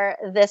for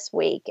this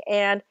week.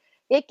 And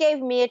it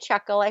gave me a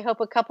chuckle. I hope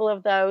a couple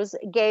of those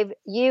gave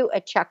you a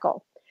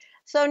chuckle.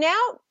 So now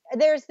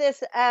there's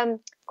this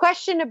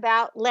question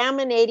about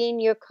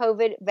laminating your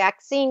COVID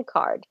vaccine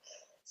card.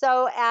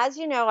 So as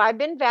you know, I've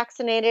been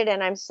vaccinated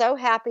and I'm so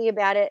happy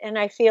about it. And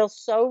I feel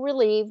so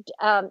relieved.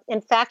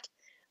 In fact,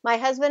 my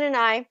husband and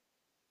I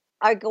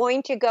are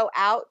going to go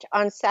out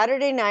on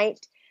Saturday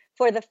night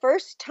for the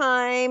first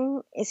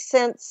time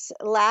since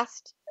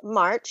last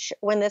March,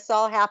 when this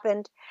all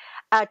happened,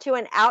 to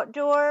an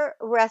outdoor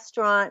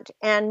restaurant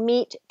and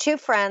meet two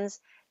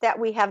friends that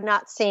we have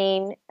not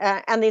seen.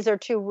 And these are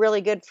two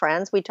really good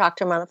friends. We talked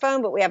to them on the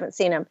phone, but we haven't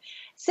seen them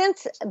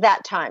since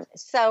that time.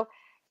 So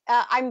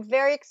I'm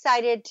very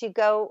excited to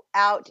go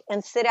out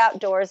and sit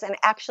outdoors and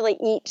actually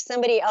eat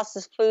somebody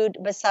else's food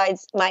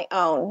besides my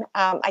own.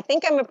 I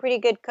think I'm a pretty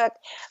good cook,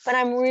 but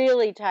I'm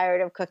really tired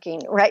of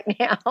cooking right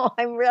now.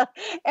 I'm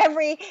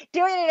doing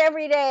it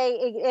every day.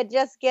 It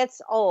just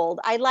gets old.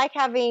 I like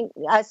having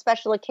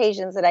special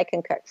occasions that I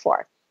can cook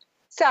for.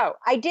 So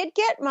I did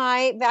get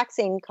my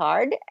vaccine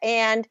card,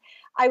 and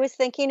I was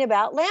thinking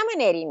about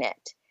laminating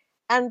it.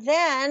 And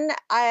then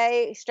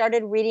I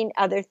started reading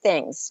other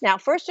things. Now,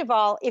 first of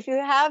all, if you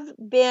have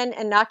been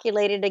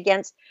inoculated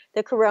against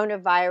the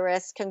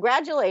coronavirus,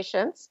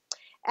 congratulations.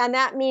 And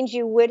that means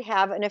you would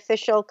have an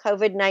official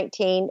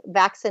COVID-19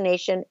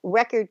 vaccination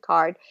record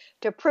card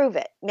to prove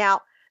it.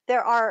 Now,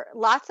 there are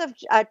lots of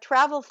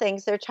travel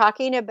things. They're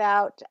talking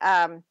about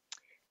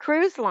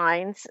cruise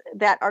lines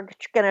that are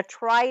going to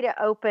try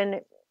to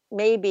open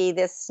maybe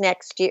this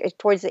next year,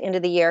 towards the end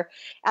of the year,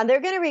 and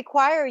they're going to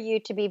require you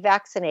to be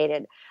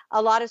vaccinated.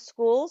 A lot of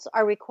schools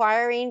are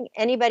requiring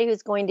anybody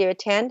who's going to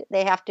attend,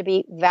 they have to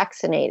be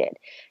vaccinated.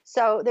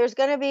 So there's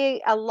going to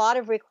be a lot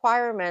of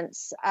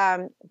requirements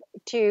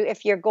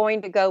if you're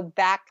going to go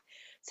back.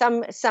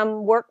 Some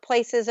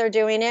workplaces are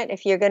doing it.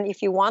 If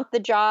you want the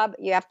job,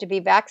 you have to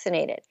be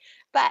vaccinated.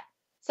 But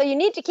so you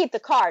need to keep the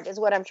card, is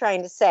what I'm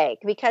trying to say,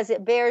 because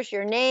it bears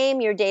your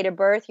name, your date of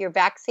birth, your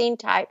vaccine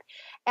type,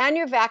 and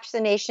your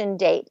vaccination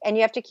date. And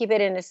you have to keep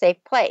it in a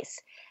safe place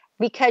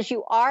because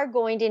you are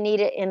going to need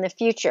it in the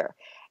future.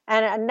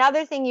 And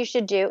another thing you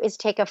should do is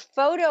take a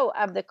photo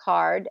of the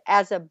card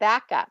as a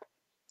backup.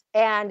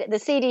 And the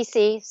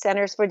CDC,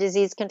 Centers for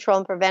Disease Control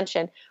and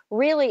Prevention,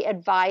 really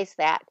advise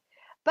that.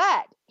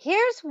 But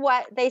here's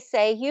what they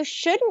say you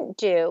shouldn't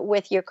do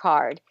with your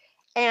card.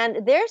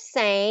 And they're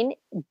saying,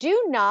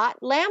 do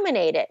not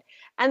laminate it.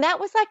 And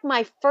that was like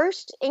my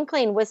first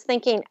inkling, was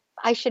thinking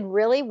I should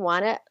really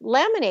want to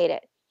laminate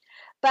it.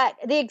 But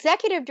the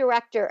executive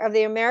director of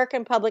the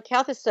American Public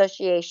Health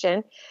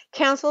Association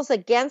counsels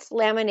against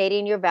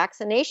laminating your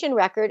vaccination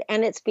record.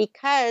 And it's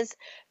because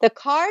the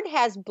card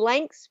has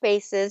blank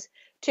spaces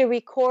to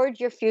record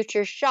your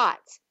future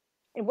shots.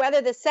 And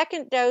whether the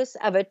second dose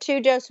of a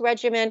 2-dose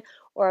regimen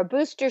or a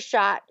booster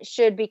shot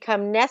should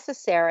become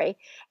necessary.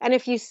 And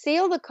if you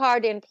seal the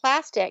card in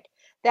plastic,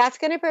 that's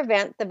going to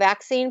prevent the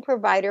vaccine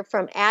provider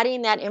from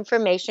adding that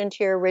information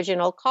to your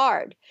original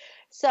card.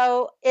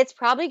 So it's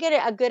probably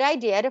a good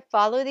idea to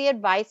follow the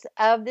advice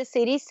of the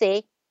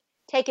CDC.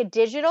 Take a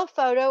digital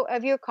photo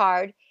of your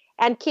card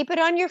and keep it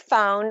on your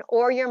phone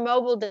or your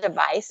mobile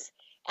device.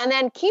 And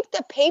then keep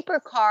the paper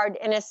card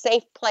in a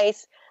safe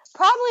place,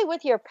 probably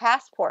with your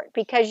passport,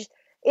 because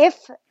if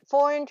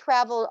foreign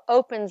travel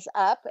opens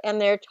up and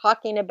they're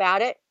talking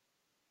about it,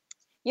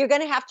 you're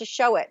going to have to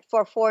show it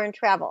for foreign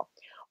travel.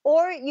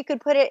 Or you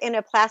could put it in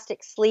a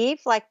plastic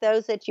sleeve like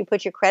those that you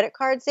put your credit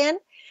cards in.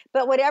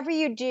 But whatever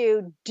you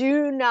do,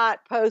 do not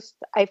post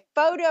a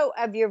photo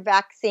of your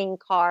vaccine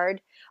card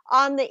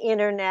on the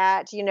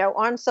internet,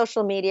 on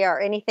social media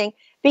or anything,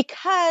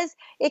 because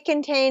it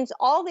contains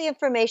all the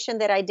information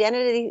that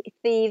identity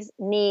thieves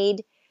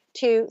need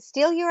to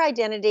steal your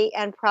identity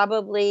and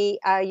probably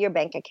your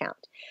bank account.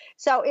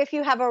 So if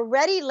you have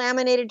already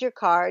laminated your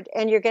card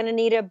and you're going to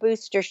need a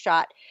booster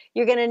shot,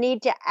 you're going to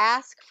need to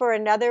ask for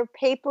another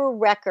paper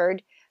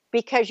record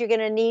because you're going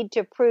to need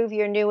to prove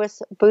your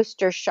newest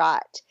booster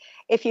shot.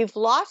 If you've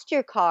lost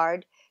your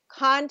card,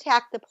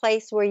 contact the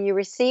place where you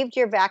received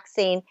your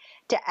vaccine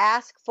to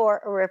ask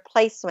for a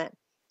replacement.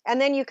 And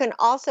then you can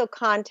also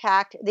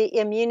contact the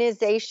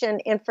Immunization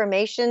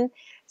Information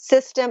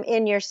System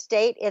in your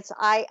state. It's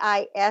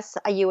IIS.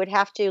 You would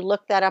have to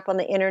look that up on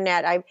the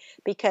internet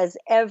because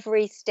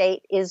every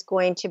state is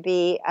going to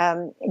be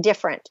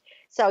different.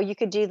 So you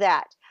could do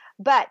that.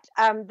 But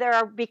there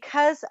are,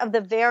 because of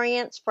the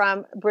variants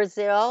from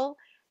Brazil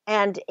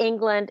and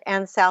England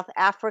and South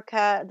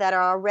Africa that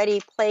are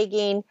already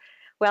plaguing.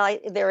 Well,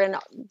 they're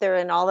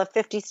in all the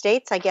 50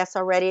 states, I guess,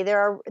 already.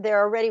 They're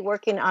already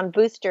working on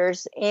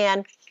boosters,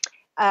 and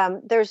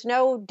there's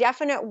no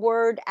definite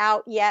word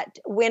out yet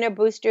when a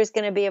booster is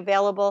going to be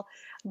available.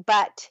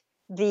 But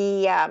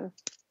I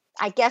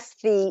guess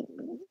the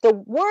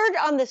word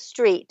on the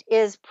street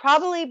is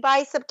probably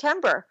by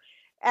September,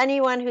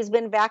 anyone who's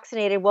been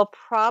vaccinated will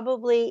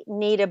probably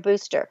need a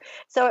booster.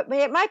 So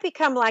it might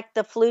become like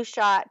the flu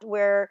shot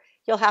where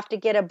you'll have to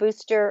get a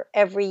booster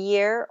every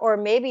year, or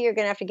maybe you're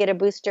going to have to get a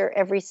booster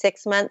every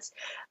 6 months.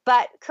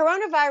 But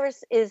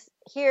coronavirus is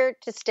here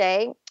to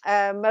stay.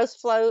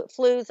 Most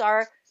flus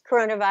are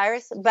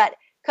coronavirus, but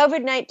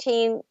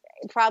COVID-19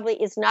 probably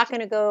is not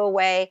going to go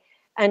away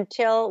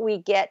until we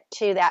get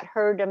to that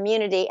herd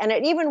immunity, and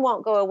it even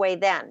won't go away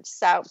then.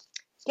 So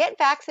get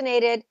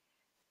vaccinated.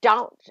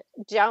 Don't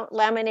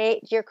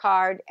laminate your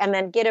card, and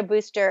then get a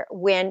booster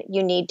when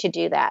you need to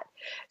do that.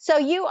 So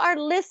you are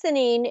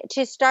listening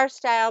to Star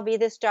Style, Be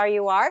the Star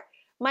You Are.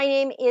 My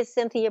name is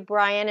Cynthia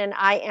Bryan, and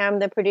I am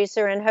the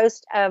producer and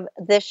host of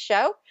this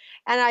show.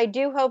 And I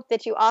do hope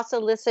that you also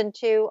listen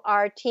to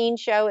our teen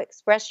show,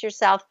 Express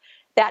Yourself,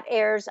 that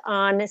airs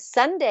on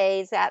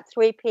Sundays at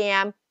 3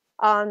 p.m.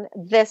 on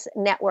this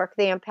network,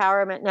 the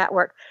Empowerment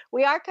Network.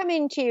 We are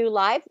coming to you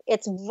live.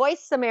 It's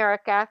Voice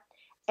America.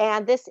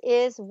 And this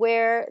is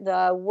where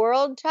the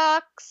world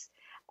talks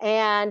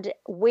and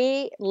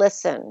we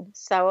listen.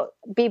 So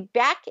be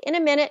back in a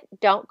minute.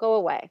 Don't go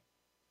away.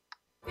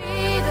 Be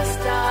the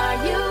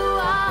star you are.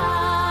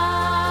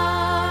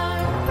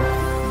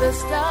 The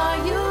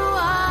star you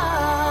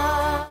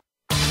are.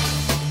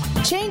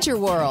 Change your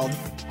world.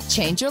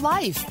 Change your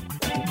life.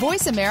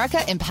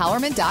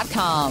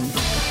 VoiceAmericaEmpowerment.com.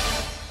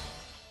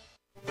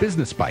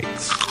 Business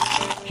Bites.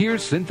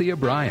 Here's Cynthia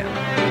Bryan.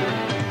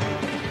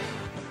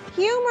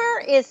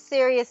 Humor is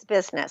serious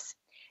business.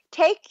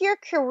 Take your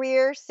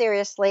career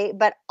seriously,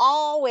 but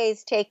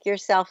always take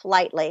yourself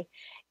lightly.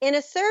 In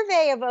a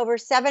survey of over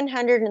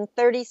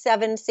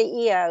 737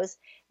 CEOs,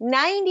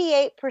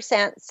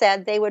 98%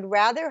 said they would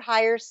rather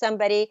hire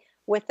somebody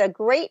with a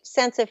great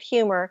sense of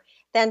humor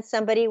than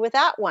somebody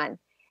without one.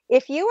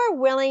 If you are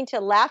willing to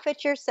laugh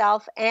at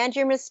yourself and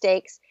your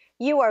mistakes,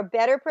 you are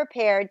better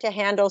prepared to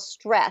handle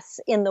stress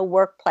in the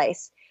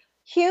workplace.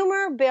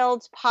 Humor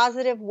builds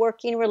positive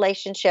working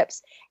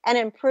relationships and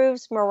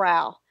improves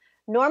morale.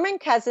 Norman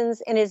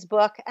Cousins, in his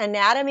book,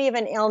 Anatomy of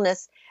an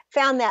Illness,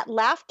 found that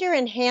laughter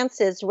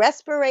enhances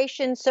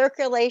respiration,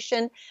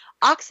 circulation,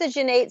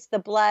 oxygenates the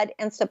blood,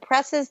 and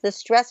suppresses the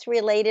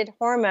stress-related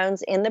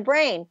hormones in the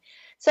brain.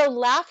 So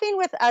laughing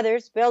with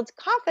others builds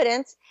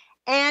confidence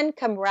and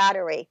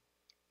camaraderie.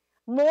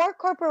 More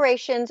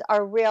corporations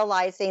are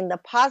realizing the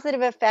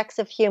positive effects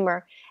of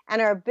humor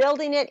and are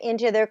building it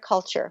into their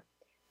culture.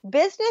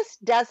 Business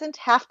doesn't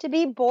have to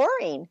be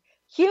boring.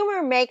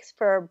 Humor makes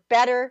for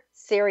better,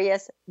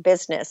 serious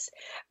business.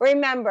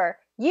 Remember,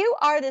 you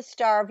are the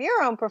star of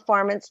your own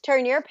performance.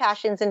 Turn your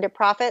passions into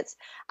profits.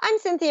 I'm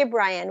Cynthia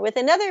Bryan with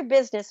another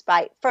Business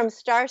Bite from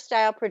Star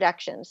Style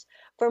Productions.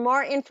 For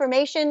more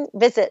information,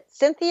 visit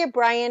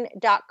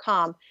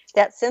CynthiaBryan.com.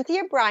 That's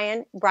Cynthia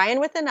Bryan, Bryan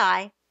with an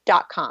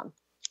I.com.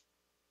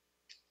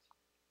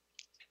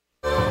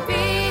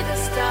 Be the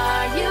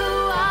star you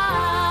are.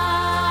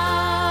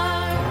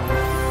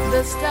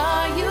 The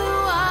star you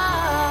are.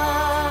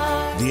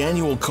 The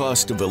annual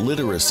cost of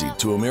illiteracy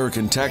to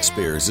American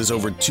taxpayers is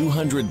over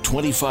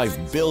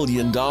 $225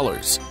 billion.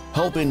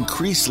 Help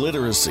increase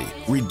literacy,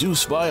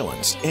 reduce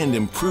violence, and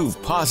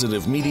improve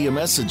positive media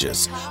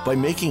messages by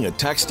making a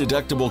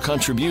tax-deductible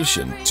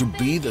contribution to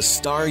Be the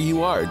Star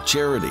You Are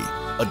charity.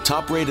 A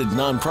top-rated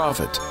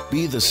nonprofit,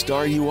 Be the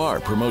Star You Are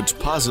promotes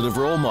positive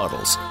role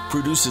models,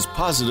 produces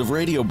positive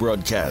radio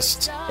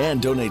broadcasts,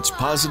 and donates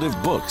positive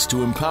books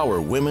to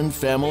empower women,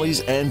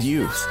 families, and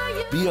youth.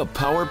 Be a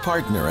power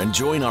partner and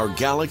join our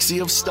galaxy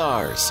of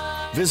stars.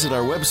 Visit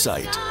our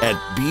website at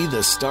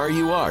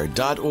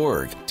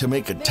BeTheStarYouAre.org to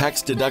make a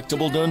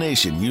tax-deductible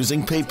donation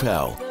using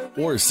PayPal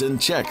or send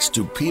checks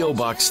to P.O.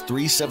 Box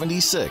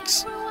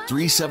 376,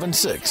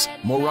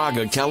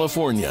 Moraga,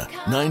 California,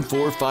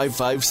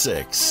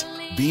 94556.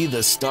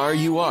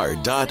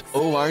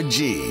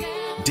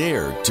 BeTheStarYouAre.org.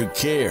 Dare to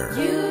care.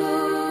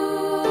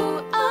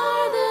 You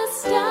are the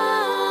star.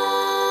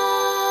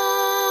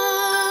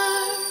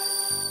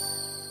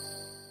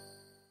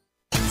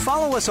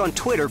 Follow us on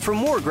Twitter for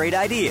more great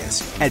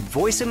ideas at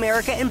Voice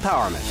America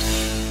Empowerment.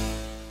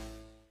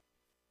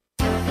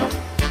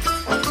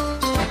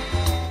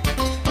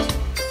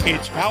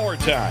 It's power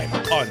time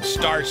on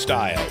Star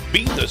Style.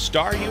 Be the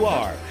star you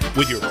are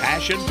with your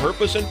passion,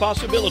 purpose, and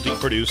possibility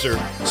producer,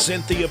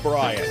 Cynthia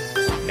Bryan.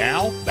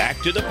 Now, back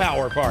to the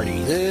power party.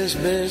 This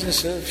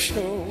business of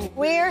show.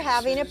 We're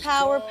having a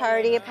power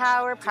party, a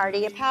power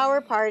party, a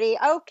power party.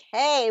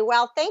 Okay,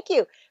 well, thank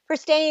you for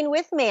staying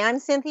with me. I'm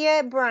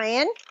Cynthia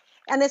Bryan,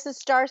 and this is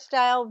Star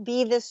Style,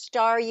 Be the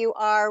Star You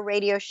Are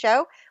radio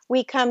show.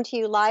 We come to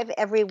you live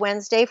every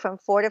Wednesday from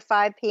 4 to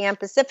 5 p.m.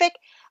 Pacific,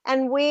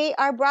 and we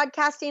are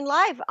broadcasting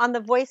live on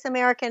the Voice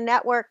America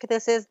Network.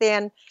 This is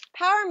the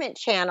Empowerment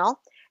Channel.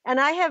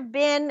 And I have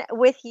been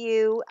with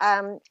you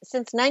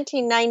since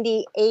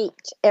 1998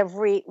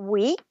 every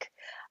week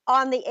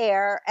on the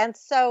air. And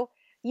so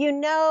you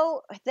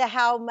know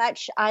how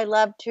much I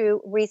love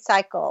to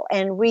recycle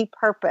and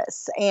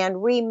repurpose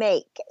and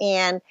remake.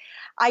 And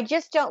I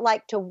just don't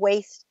like to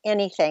waste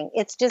anything.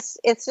 It's just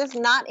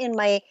not in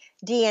my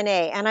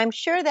DNA. And I'm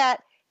sure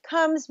that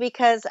comes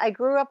because I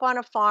grew up on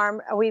a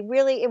farm.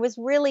 It was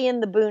really in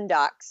the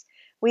boondocks.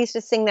 We used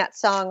to sing that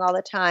song all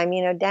the time,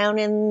 down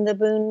in the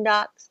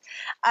boondocks,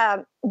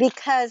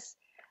 because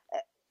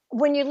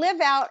when you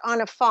live out on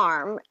a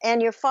farm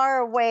and you're far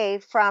away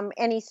from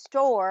any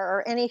store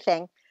or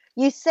anything,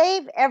 you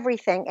save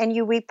everything and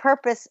you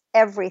repurpose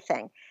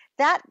everything.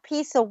 That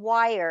piece of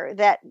wire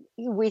that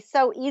we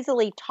so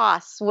easily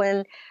toss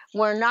when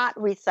we're not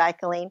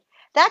recycling,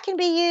 that can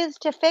be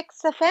used to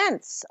fix a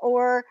fence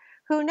or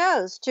who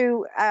knows,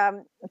 to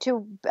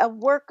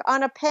work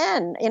on a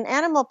pen, an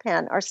animal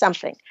pen or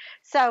something.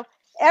 So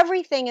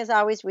everything is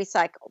always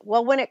recycled.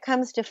 Well, when it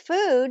comes to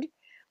food,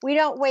 we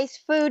don't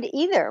waste food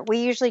either.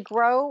 We usually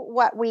grow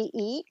what we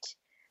eat,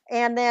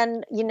 and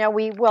then,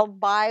 we will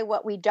buy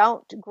what we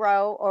don't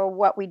grow or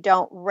what we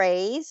don't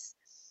raise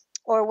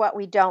or what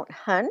we don't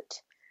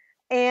hunt.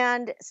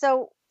 And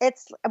so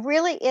it's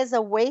really is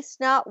a waste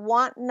not,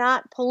 want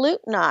not,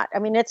 pollute not. I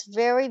mean, it's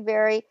very,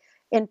 very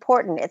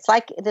important. It's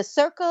like the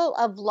circle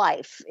of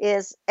life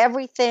is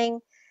everything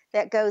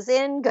that goes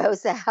in,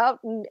 goes out,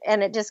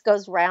 and it just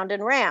goes round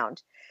and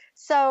round.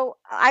 So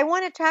I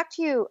want to talk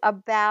to you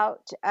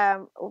about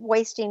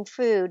wasting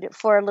food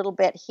for a little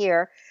bit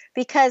here,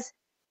 because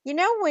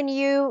when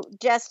you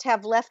just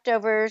have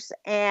leftovers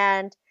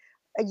and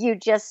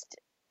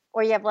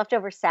or you have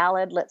leftover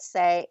salad, let's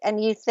say,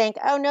 and you think,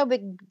 oh, no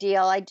big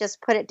deal, I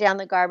just put it down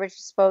the garbage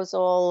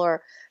disposal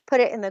or put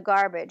it in the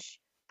garbage.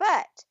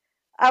 But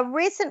a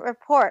recent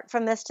report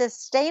from the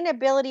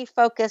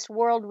Sustainability-Focused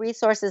World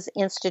Resources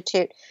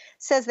Institute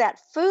says that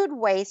food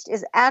waste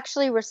is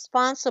actually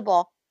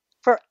responsible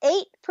for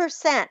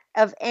 8%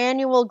 of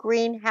annual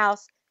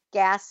greenhouse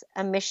gas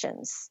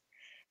emissions.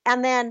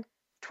 And then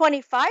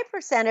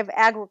 25% of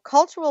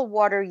agricultural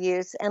water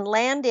use and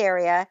land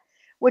area,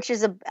 which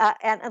is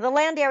and the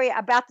land area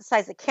about the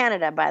size of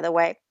Canada, by the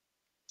way,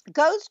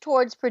 goes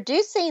towards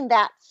producing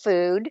that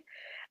food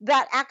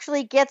that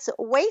actually gets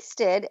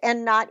wasted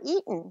and not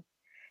eaten.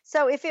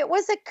 So if it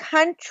was a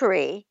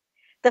country,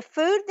 the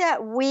food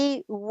that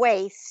we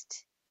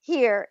waste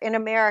here in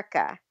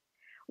America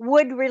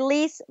would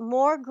release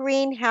more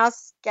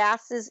greenhouse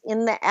gases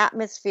in the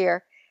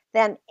atmosphere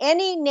than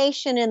any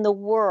nation in the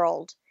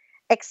world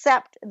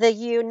except the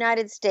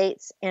United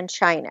States and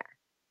China.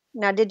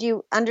 Now, did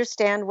you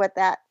understand what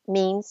that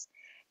means?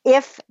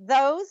 If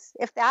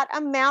that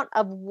amount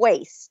of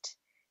waste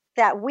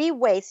that we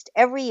waste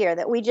every year,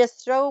 that we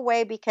just throw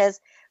away because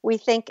we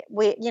think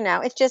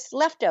it's just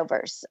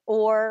leftovers,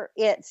 or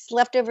it's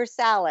leftover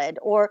salad,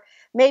 or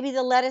maybe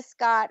the lettuce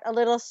got a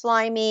little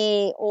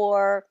slimy,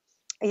 or,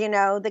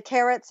 the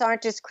carrots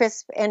aren't as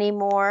crisp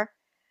anymore.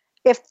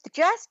 If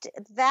just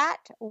that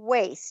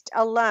waste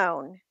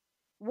alone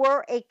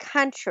were a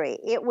country,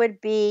 it would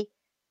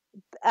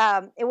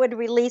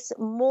release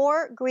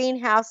more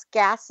greenhouse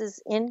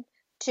gases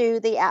into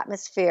the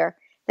atmosphere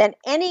than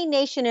any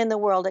nation in the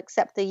world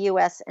except the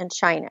U.S. and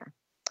China.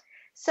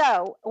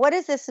 So what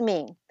does this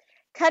mean?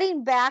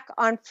 Cutting back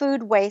on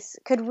food waste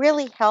could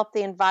really help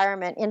the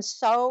environment in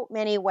so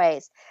many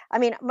ways. I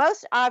mean,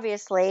 most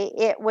obviously,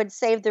 it would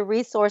save the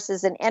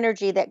resources and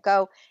energy that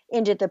go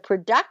into the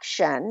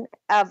production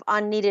of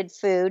unneeded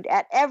food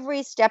at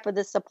every step of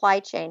the supply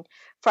chain,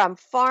 from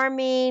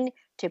farming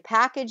to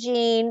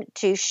packaging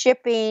to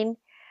shipping.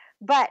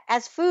 But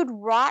as food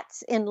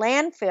rots in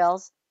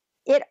landfills,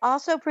 it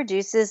also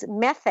produces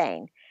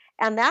methane,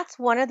 and that's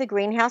one of the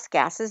greenhouse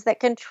gases that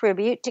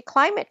contribute to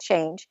climate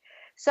change.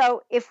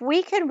 So if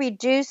we can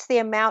reduce the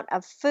amount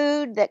of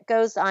food that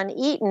goes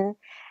uneaten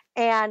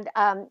and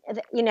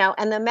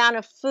the amount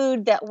of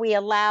food that we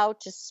allow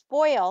to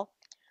spoil,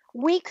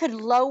 we could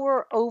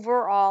lower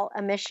overall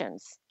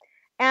emissions.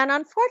 And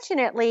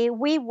unfortunately,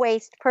 we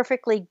waste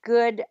perfectly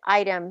good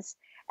items,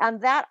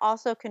 and that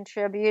also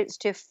contributes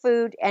to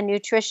food and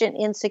nutrition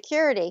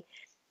insecurity,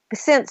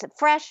 since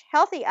fresh,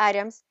 healthy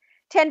items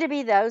tend to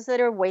be those that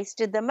are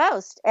wasted the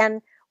most.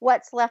 And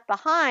what's left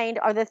behind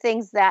are the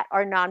things that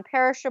are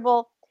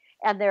non-perishable,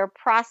 and they're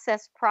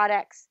processed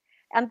products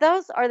And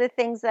those are the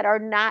things that are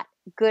not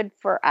good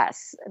for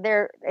us.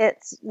 They're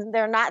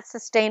not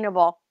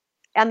sustainable.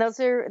 And those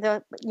are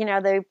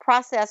the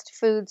processed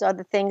foods are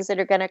the things that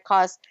are going to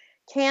cause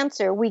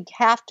cancer. We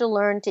have to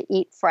learn to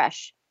eat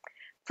fresh.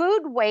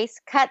 Food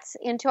waste cuts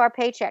into our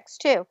paychecks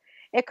too.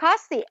 It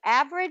costs the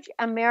average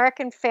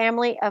American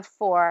family of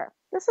four,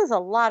 this is a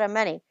lot of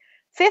money,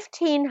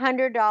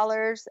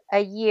 $1,500 a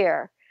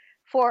year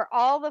for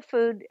all the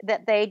food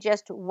that they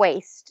just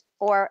waste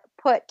or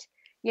put,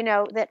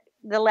 that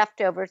the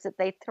leftovers that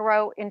they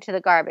throw into the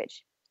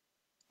garbage.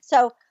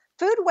 So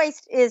food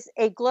waste is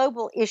a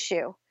global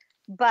issue,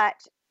 but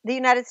the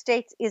United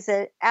States is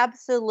an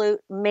absolute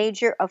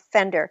major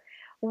offender.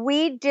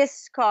 We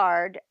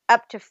discard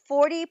up to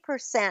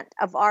 40%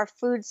 of our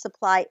food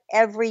supply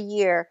every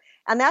year,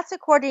 and that's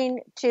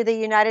according to the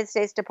United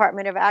States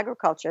Department of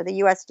Agriculture, the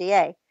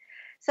USDA.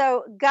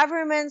 So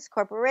governments,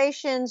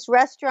 corporations,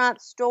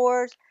 restaurants,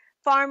 stores,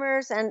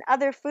 farmers, and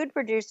other food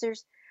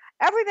producers,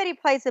 everybody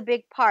plays a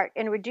big part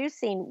in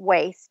reducing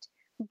waste,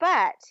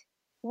 but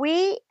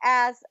we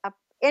as an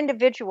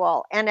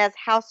individual and as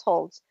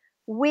households,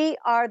 we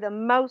are the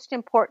most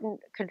important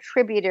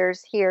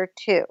contributors here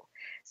too.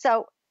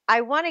 So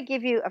I want to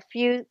give you a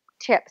few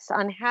tips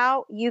on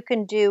how you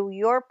can do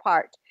your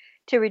part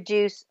to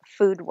reduce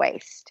food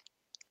waste.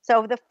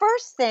 So the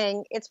first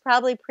thing, it's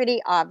probably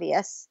pretty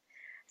obvious,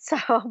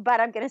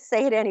 but I'm going to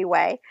say it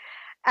anyway.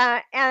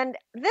 And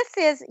this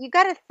is, you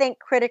got to think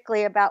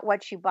critically about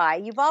what you buy.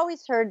 You've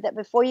always heard that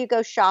before you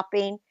go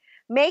shopping,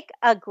 make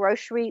a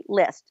grocery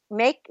list.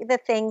 Make the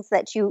things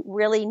that you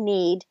really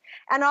need.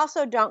 And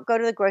also don't go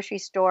to the grocery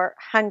store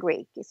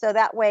hungry. So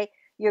that way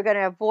you're going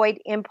to avoid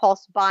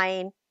impulse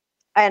buying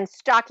and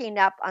stocking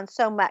up on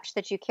so much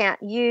that you can't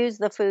use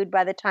the food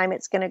by the time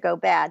it's going to go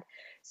bad.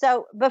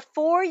 So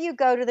before you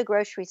go to the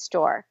grocery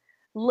store,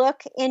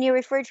 look in your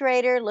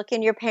refrigerator, look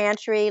in your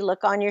pantry,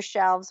 look on your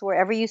shelves,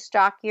 wherever you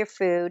stock your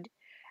food,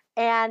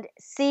 and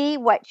see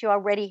what you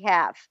already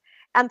have.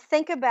 And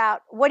think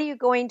about, what are you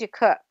going to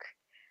cook?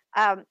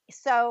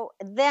 So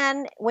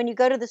then when you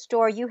go to the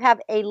store, you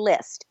have a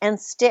list and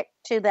stick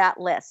to that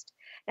list.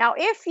 Now,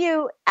 if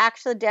you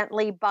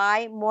accidentally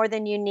buy more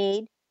than you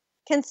need,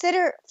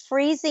 consider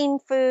freezing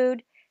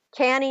food,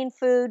 canning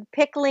food,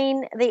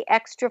 pickling the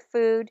extra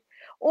food,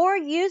 or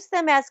use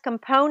them as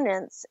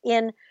components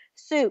in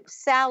soups,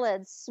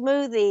 salads,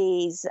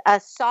 smoothies,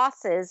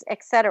 sauces,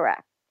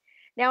 etc.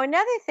 Now,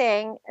 another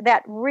thing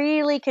that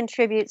really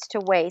contributes to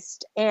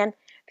waste, and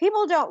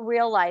people don't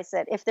realize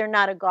it if they're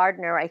not a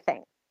gardener, I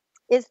think,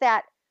 is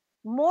that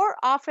more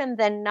often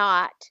than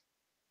not,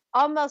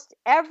 almost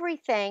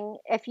everything,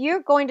 if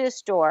you're going to the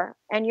store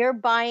and you're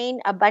buying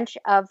a bunch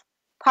of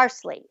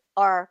parsley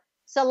or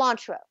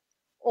cilantro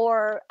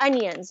or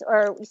onions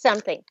or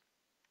something,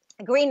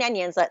 green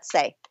onions, let's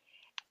say,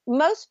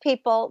 most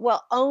people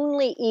will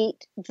only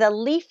eat the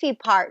leafy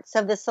parts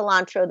of the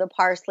cilantro, the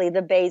parsley,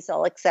 the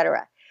basil,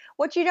 etc.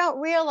 What you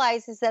don't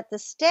realize is that the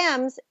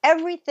stems,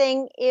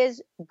 everything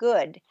is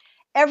good.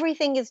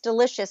 Everything is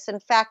delicious. In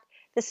fact,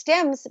 the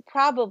stems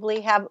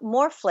probably have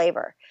more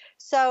flavor.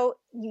 So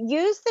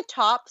use the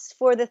tops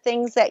for the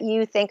things that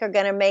you think are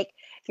going to make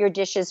your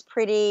dishes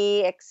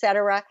pretty,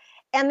 etc.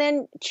 And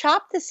then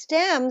chop the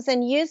stems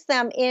and use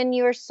them in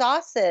your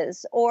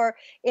sauces or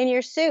in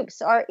your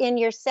soups or in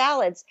your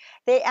salads.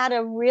 They add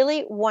a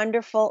really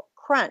wonderful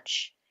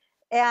crunch.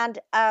 And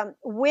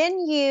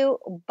when you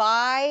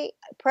buy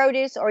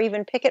produce or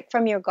even pick it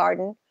from your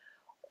garden,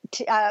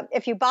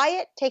 if you buy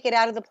it, take it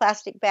out of the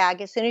plastic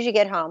bag as soon as you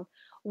get home.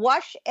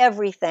 Wash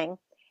everything.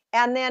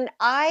 And then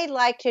I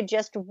like to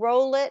just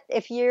roll it.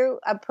 If you're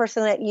a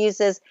person that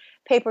uses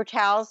paper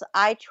towels,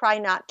 I try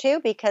not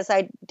to, because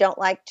I don't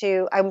like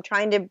to, I'm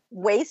trying to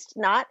waste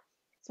not,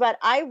 but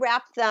I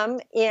wrap them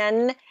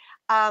in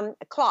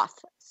cloth.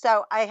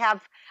 So I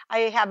have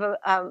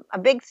a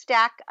big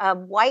stack of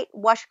white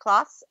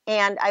washcloths,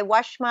 and I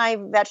wash my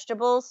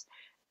vegetables.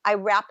 I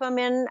wrap them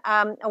in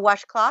a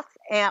washcloth,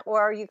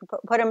 or you can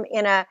put them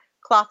in a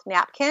cloth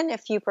napkin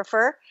if you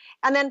prefer,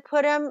 and then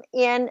put them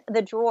in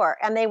the drawer,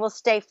 and they will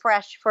stay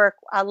fresh for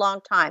a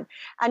long time.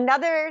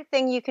 Another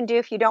thing you can do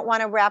if you don't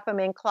want to wrap them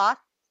in cloth,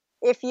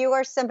 if you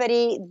are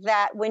somebody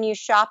that when you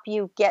shop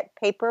you get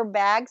paper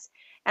bags,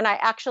 and I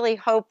actually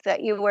hope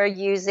that you are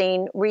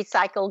using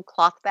recycled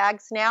cloth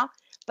bags now,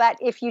 but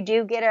if you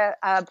do get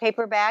a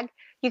paper bag,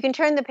 you can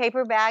turn the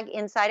paper bag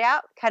inside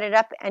out, cut it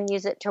up, and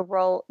use it to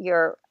roll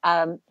your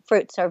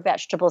fruits or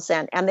vegetables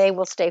in, and they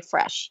will stay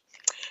fresh.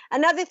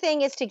 Another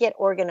thing is to get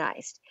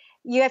organized.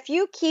 If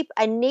you keep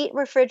a neat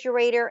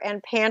refrigerator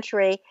and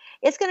pantry,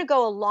 it's going to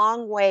go a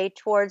long way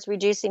towards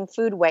reducing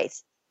food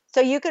waste. So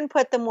you can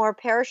put the more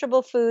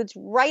perishable foods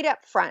right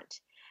up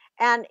front.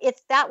 And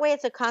it's that way,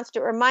 it's a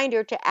constant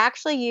reminder to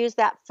actually use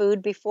that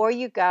food before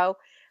you go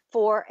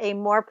for a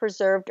more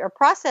preserved or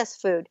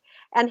processed food.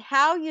 And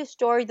how you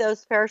store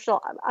those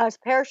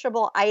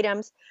perishable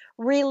items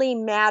really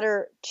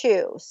matter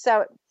too.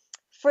 So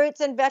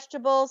fruits and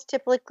vegetables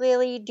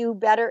typically do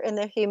better in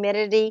the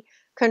humidity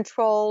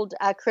controlled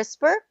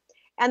crisper.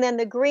 And then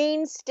the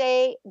greens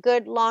stay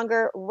good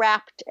longer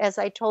wrapped, as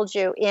I told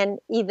you, in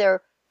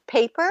either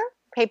paper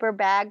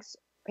bags,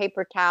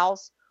 paper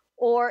towels,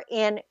 or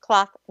in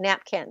cloth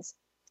napkins.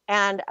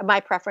 And my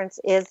preference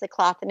is the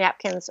cloth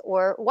napkins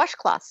or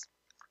washcloths.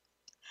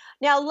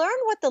 Now, learn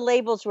what the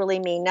labels really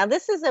mean. Now,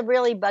 this is a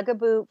really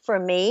bugaboo for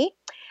me.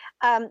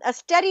 A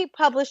study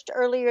published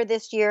earlier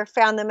this year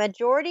found the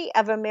majority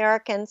of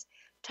Americans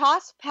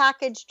toss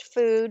packaged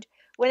food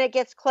when it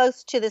gets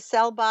close to the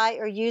sell-by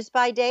or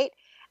use-by date.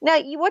 Now,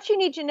 what you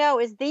need to know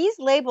is these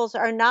labels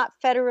are not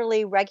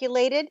federally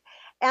regulated,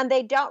 and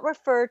they don't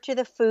refer to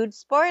the food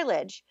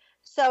spoilage.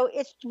 So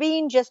it's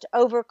being just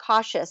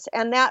overcautious,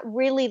 and that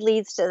really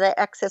leads to the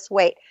excess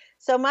weight.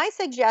 So my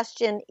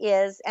suggestion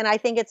is, and I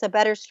think it's a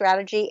better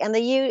strategy, and the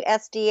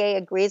USDA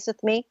agrees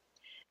with me,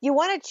 you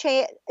want to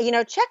check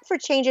for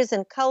changes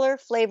in color,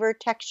 flavor,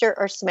 texture,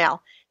 or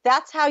smell.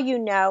 That's how you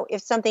know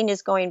if something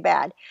is going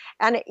bad.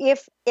 And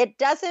if it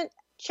doesn't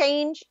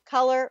change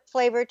color,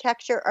 flavor,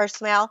 texture, or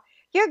smell,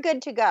 you're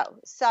good to go.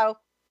 So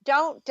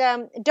don't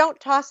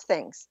toss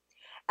things.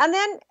 And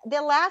then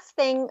the last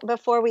thing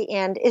before we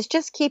end is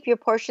just keep your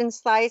portion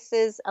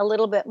sizes a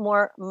little bit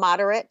more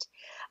moderate.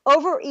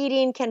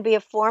 Overeating can be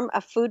a form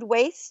of food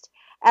waste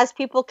as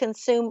people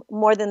consume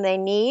more than they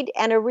need.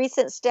 And a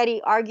recent study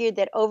argued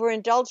that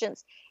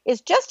overindulgence is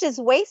just as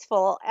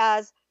wasteful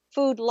as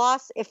food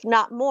loss, if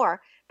not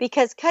more,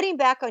 because cutting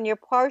back on your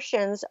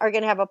portions are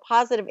going to have a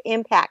positive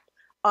impact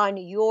on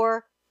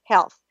your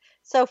health.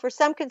 So for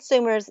some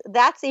consumers,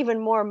 that's even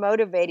more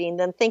motivating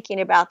than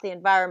thinking about the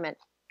environment.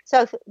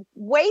 So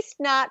waste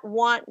not,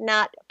 want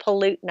not,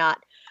 pollute not.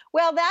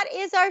 Well, that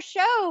is our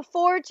show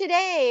for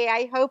today.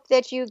 I hope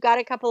that you got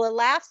a couple of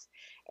laughs,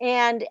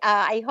 and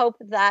I hope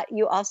that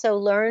you also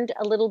learned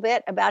a little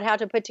bit about how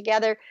to put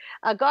together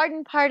a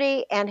garden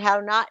party and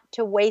how not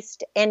to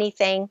waste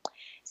anything.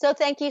 So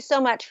thank you so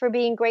much for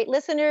being great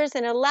listeners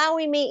and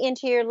allowing me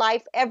into your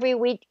life every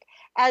week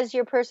as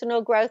your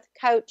personal growth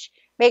coach.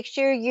 Make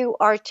sure you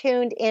are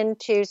tuned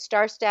into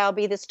Star Style,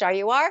 Be the Star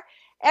You Are,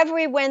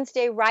 every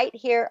Wednesday right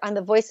here on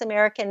the Voice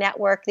America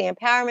Network, the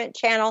Empowerment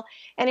Channel.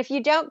 And if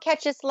you don't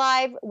catch us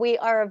live, we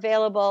are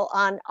available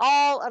on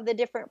all of the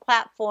different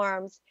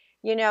platforms,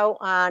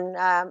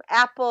 on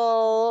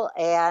Apple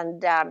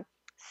and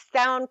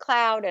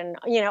SoundCloud and,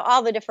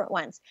 all the different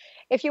ones.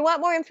 If you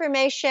want more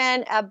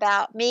information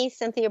about me,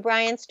 Cynthia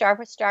Bryan, Star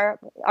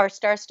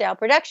Style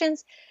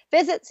Productions,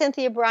 visit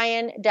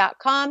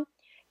cynthiabryan.com.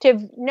 To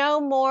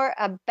know more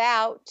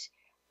about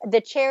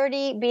the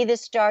charity Be the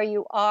Star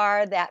You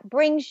Are that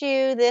brings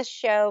you this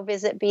show,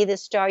 visit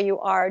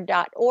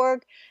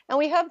BeTheStarYouAre.org. And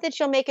we hope that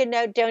you'll make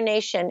a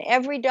donation.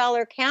 Every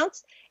dollar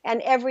counts,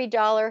 and every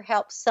dollar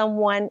helps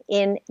someone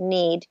in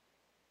need.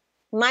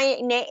 My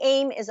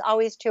aim is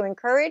always to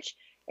encourage,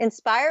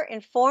 inspire,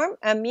 inform,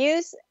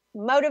 amuse,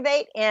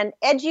 motivate, and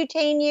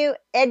edutate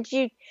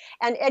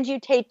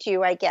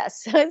you, I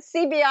guess.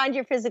 See beyond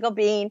your physical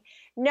being.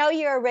 Know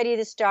you are ready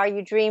to star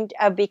you dreamed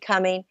of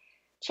becoming.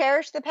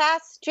 Cherish the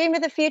past, dream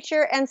of the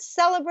future, and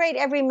celebrate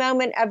every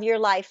moment of your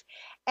life.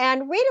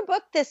 And read a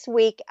book this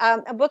week.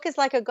 A book is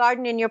like a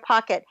garden in your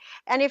pocket.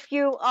 And if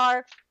you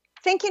are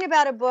thinking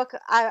about a book,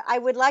 I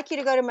would like you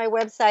to go to my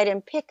website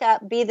and pick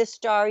up Be the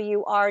Star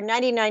You Are,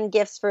 99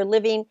 Gifts for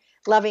Living,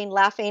 Loving,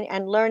 Laughing,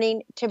 and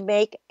Learning to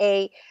Make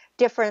a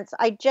Difference.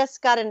 I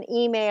just got an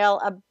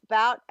email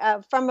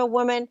from a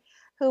woman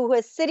who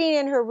was sitting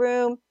in her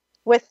room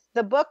with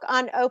the book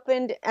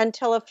unopened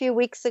until a few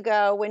weeks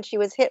ago when she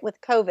was hit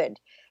with COVID.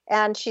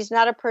 And she's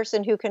not a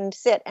person who can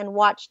sit and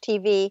watch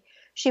TV.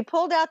 She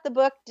pulled out the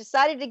book,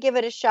 decided to give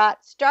it a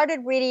shot,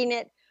 started reading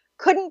it,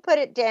 couldn't put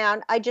it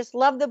down. I just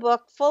love the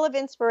book, full of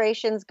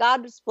inspirations,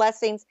 God's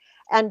blessings,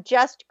 and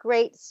just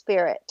great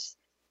spirit.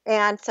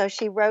 And so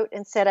she wrote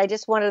and said, I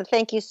just wanted to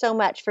thank you so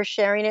much for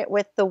sharing it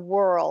with the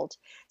world.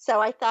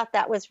 So I thought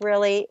that was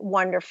really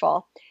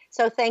wonderful.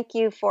 So thank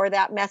you for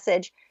that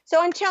message.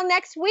 So until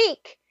next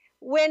week,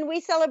 when we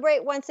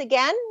celebrate once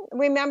again,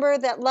 remember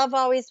that love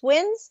always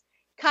wins,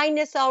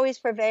 kindness always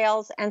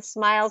prevails, and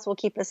smiles will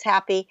keep us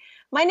happy.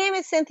 My name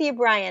is Cynthia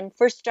Bryan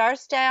for Star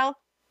Style,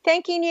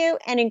 thanking you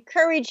and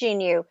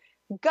encouraging you.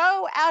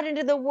 Go out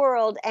into the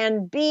world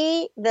and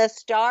be the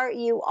star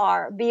you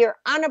are. Be your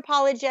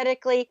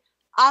unapologetically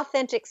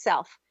authentic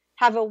self.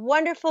 Have a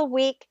wonderful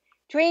week.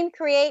 Dream,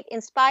 create,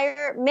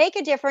 inspire, make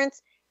a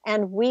difference,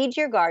 and weed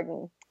your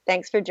garden.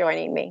 Thanks for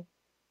joining me.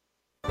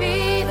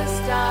 Be the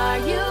star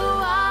you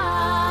are.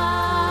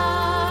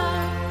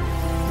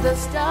 The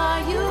star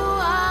you are.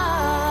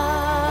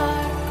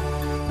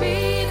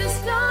 Be the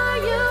star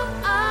you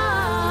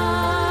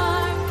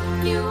are.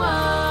 You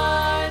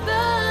are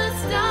the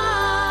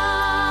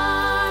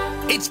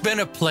star. It's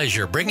been a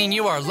pleasure bringing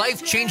you our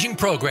life-changing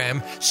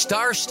program,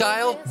 Star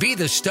Style, Be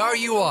the Star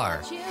You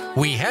Are.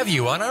 We have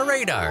you on our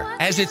radar,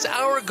 as it's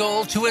our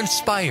goal to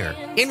inspire,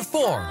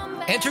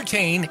 inform,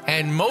 entertain,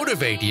 and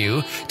motivate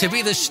you to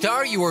be the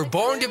star you were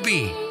born to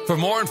be. For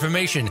more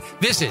information,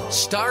 visit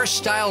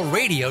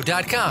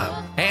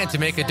starstyleradio.com. And to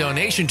make a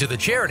donation to the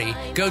charity,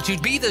 go to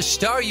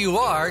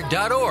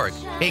BeTheStarYouAre.org.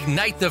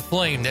 Ignite the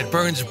flame that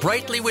burns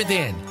brightly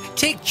within.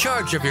 Take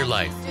charge of your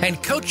life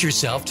and coach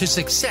yourself to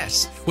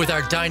success with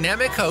our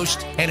dynamic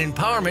host and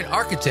empowerment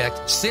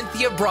architect,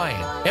 Cynthia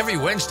Bryan, every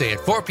Wednesday at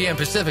 4 p.m.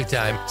 Pacific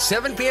Time,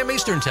 7 p.m.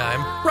 Eastern Time,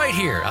 right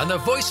here on the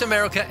Voice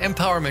America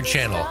Empowerment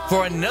Channel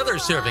for another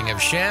serving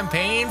of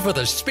champagne for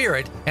the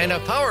spirit and a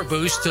power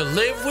boost to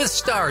live with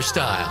Star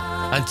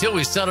Style. Until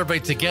we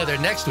celebrate together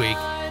next week,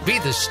 be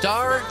the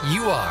star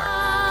you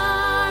are.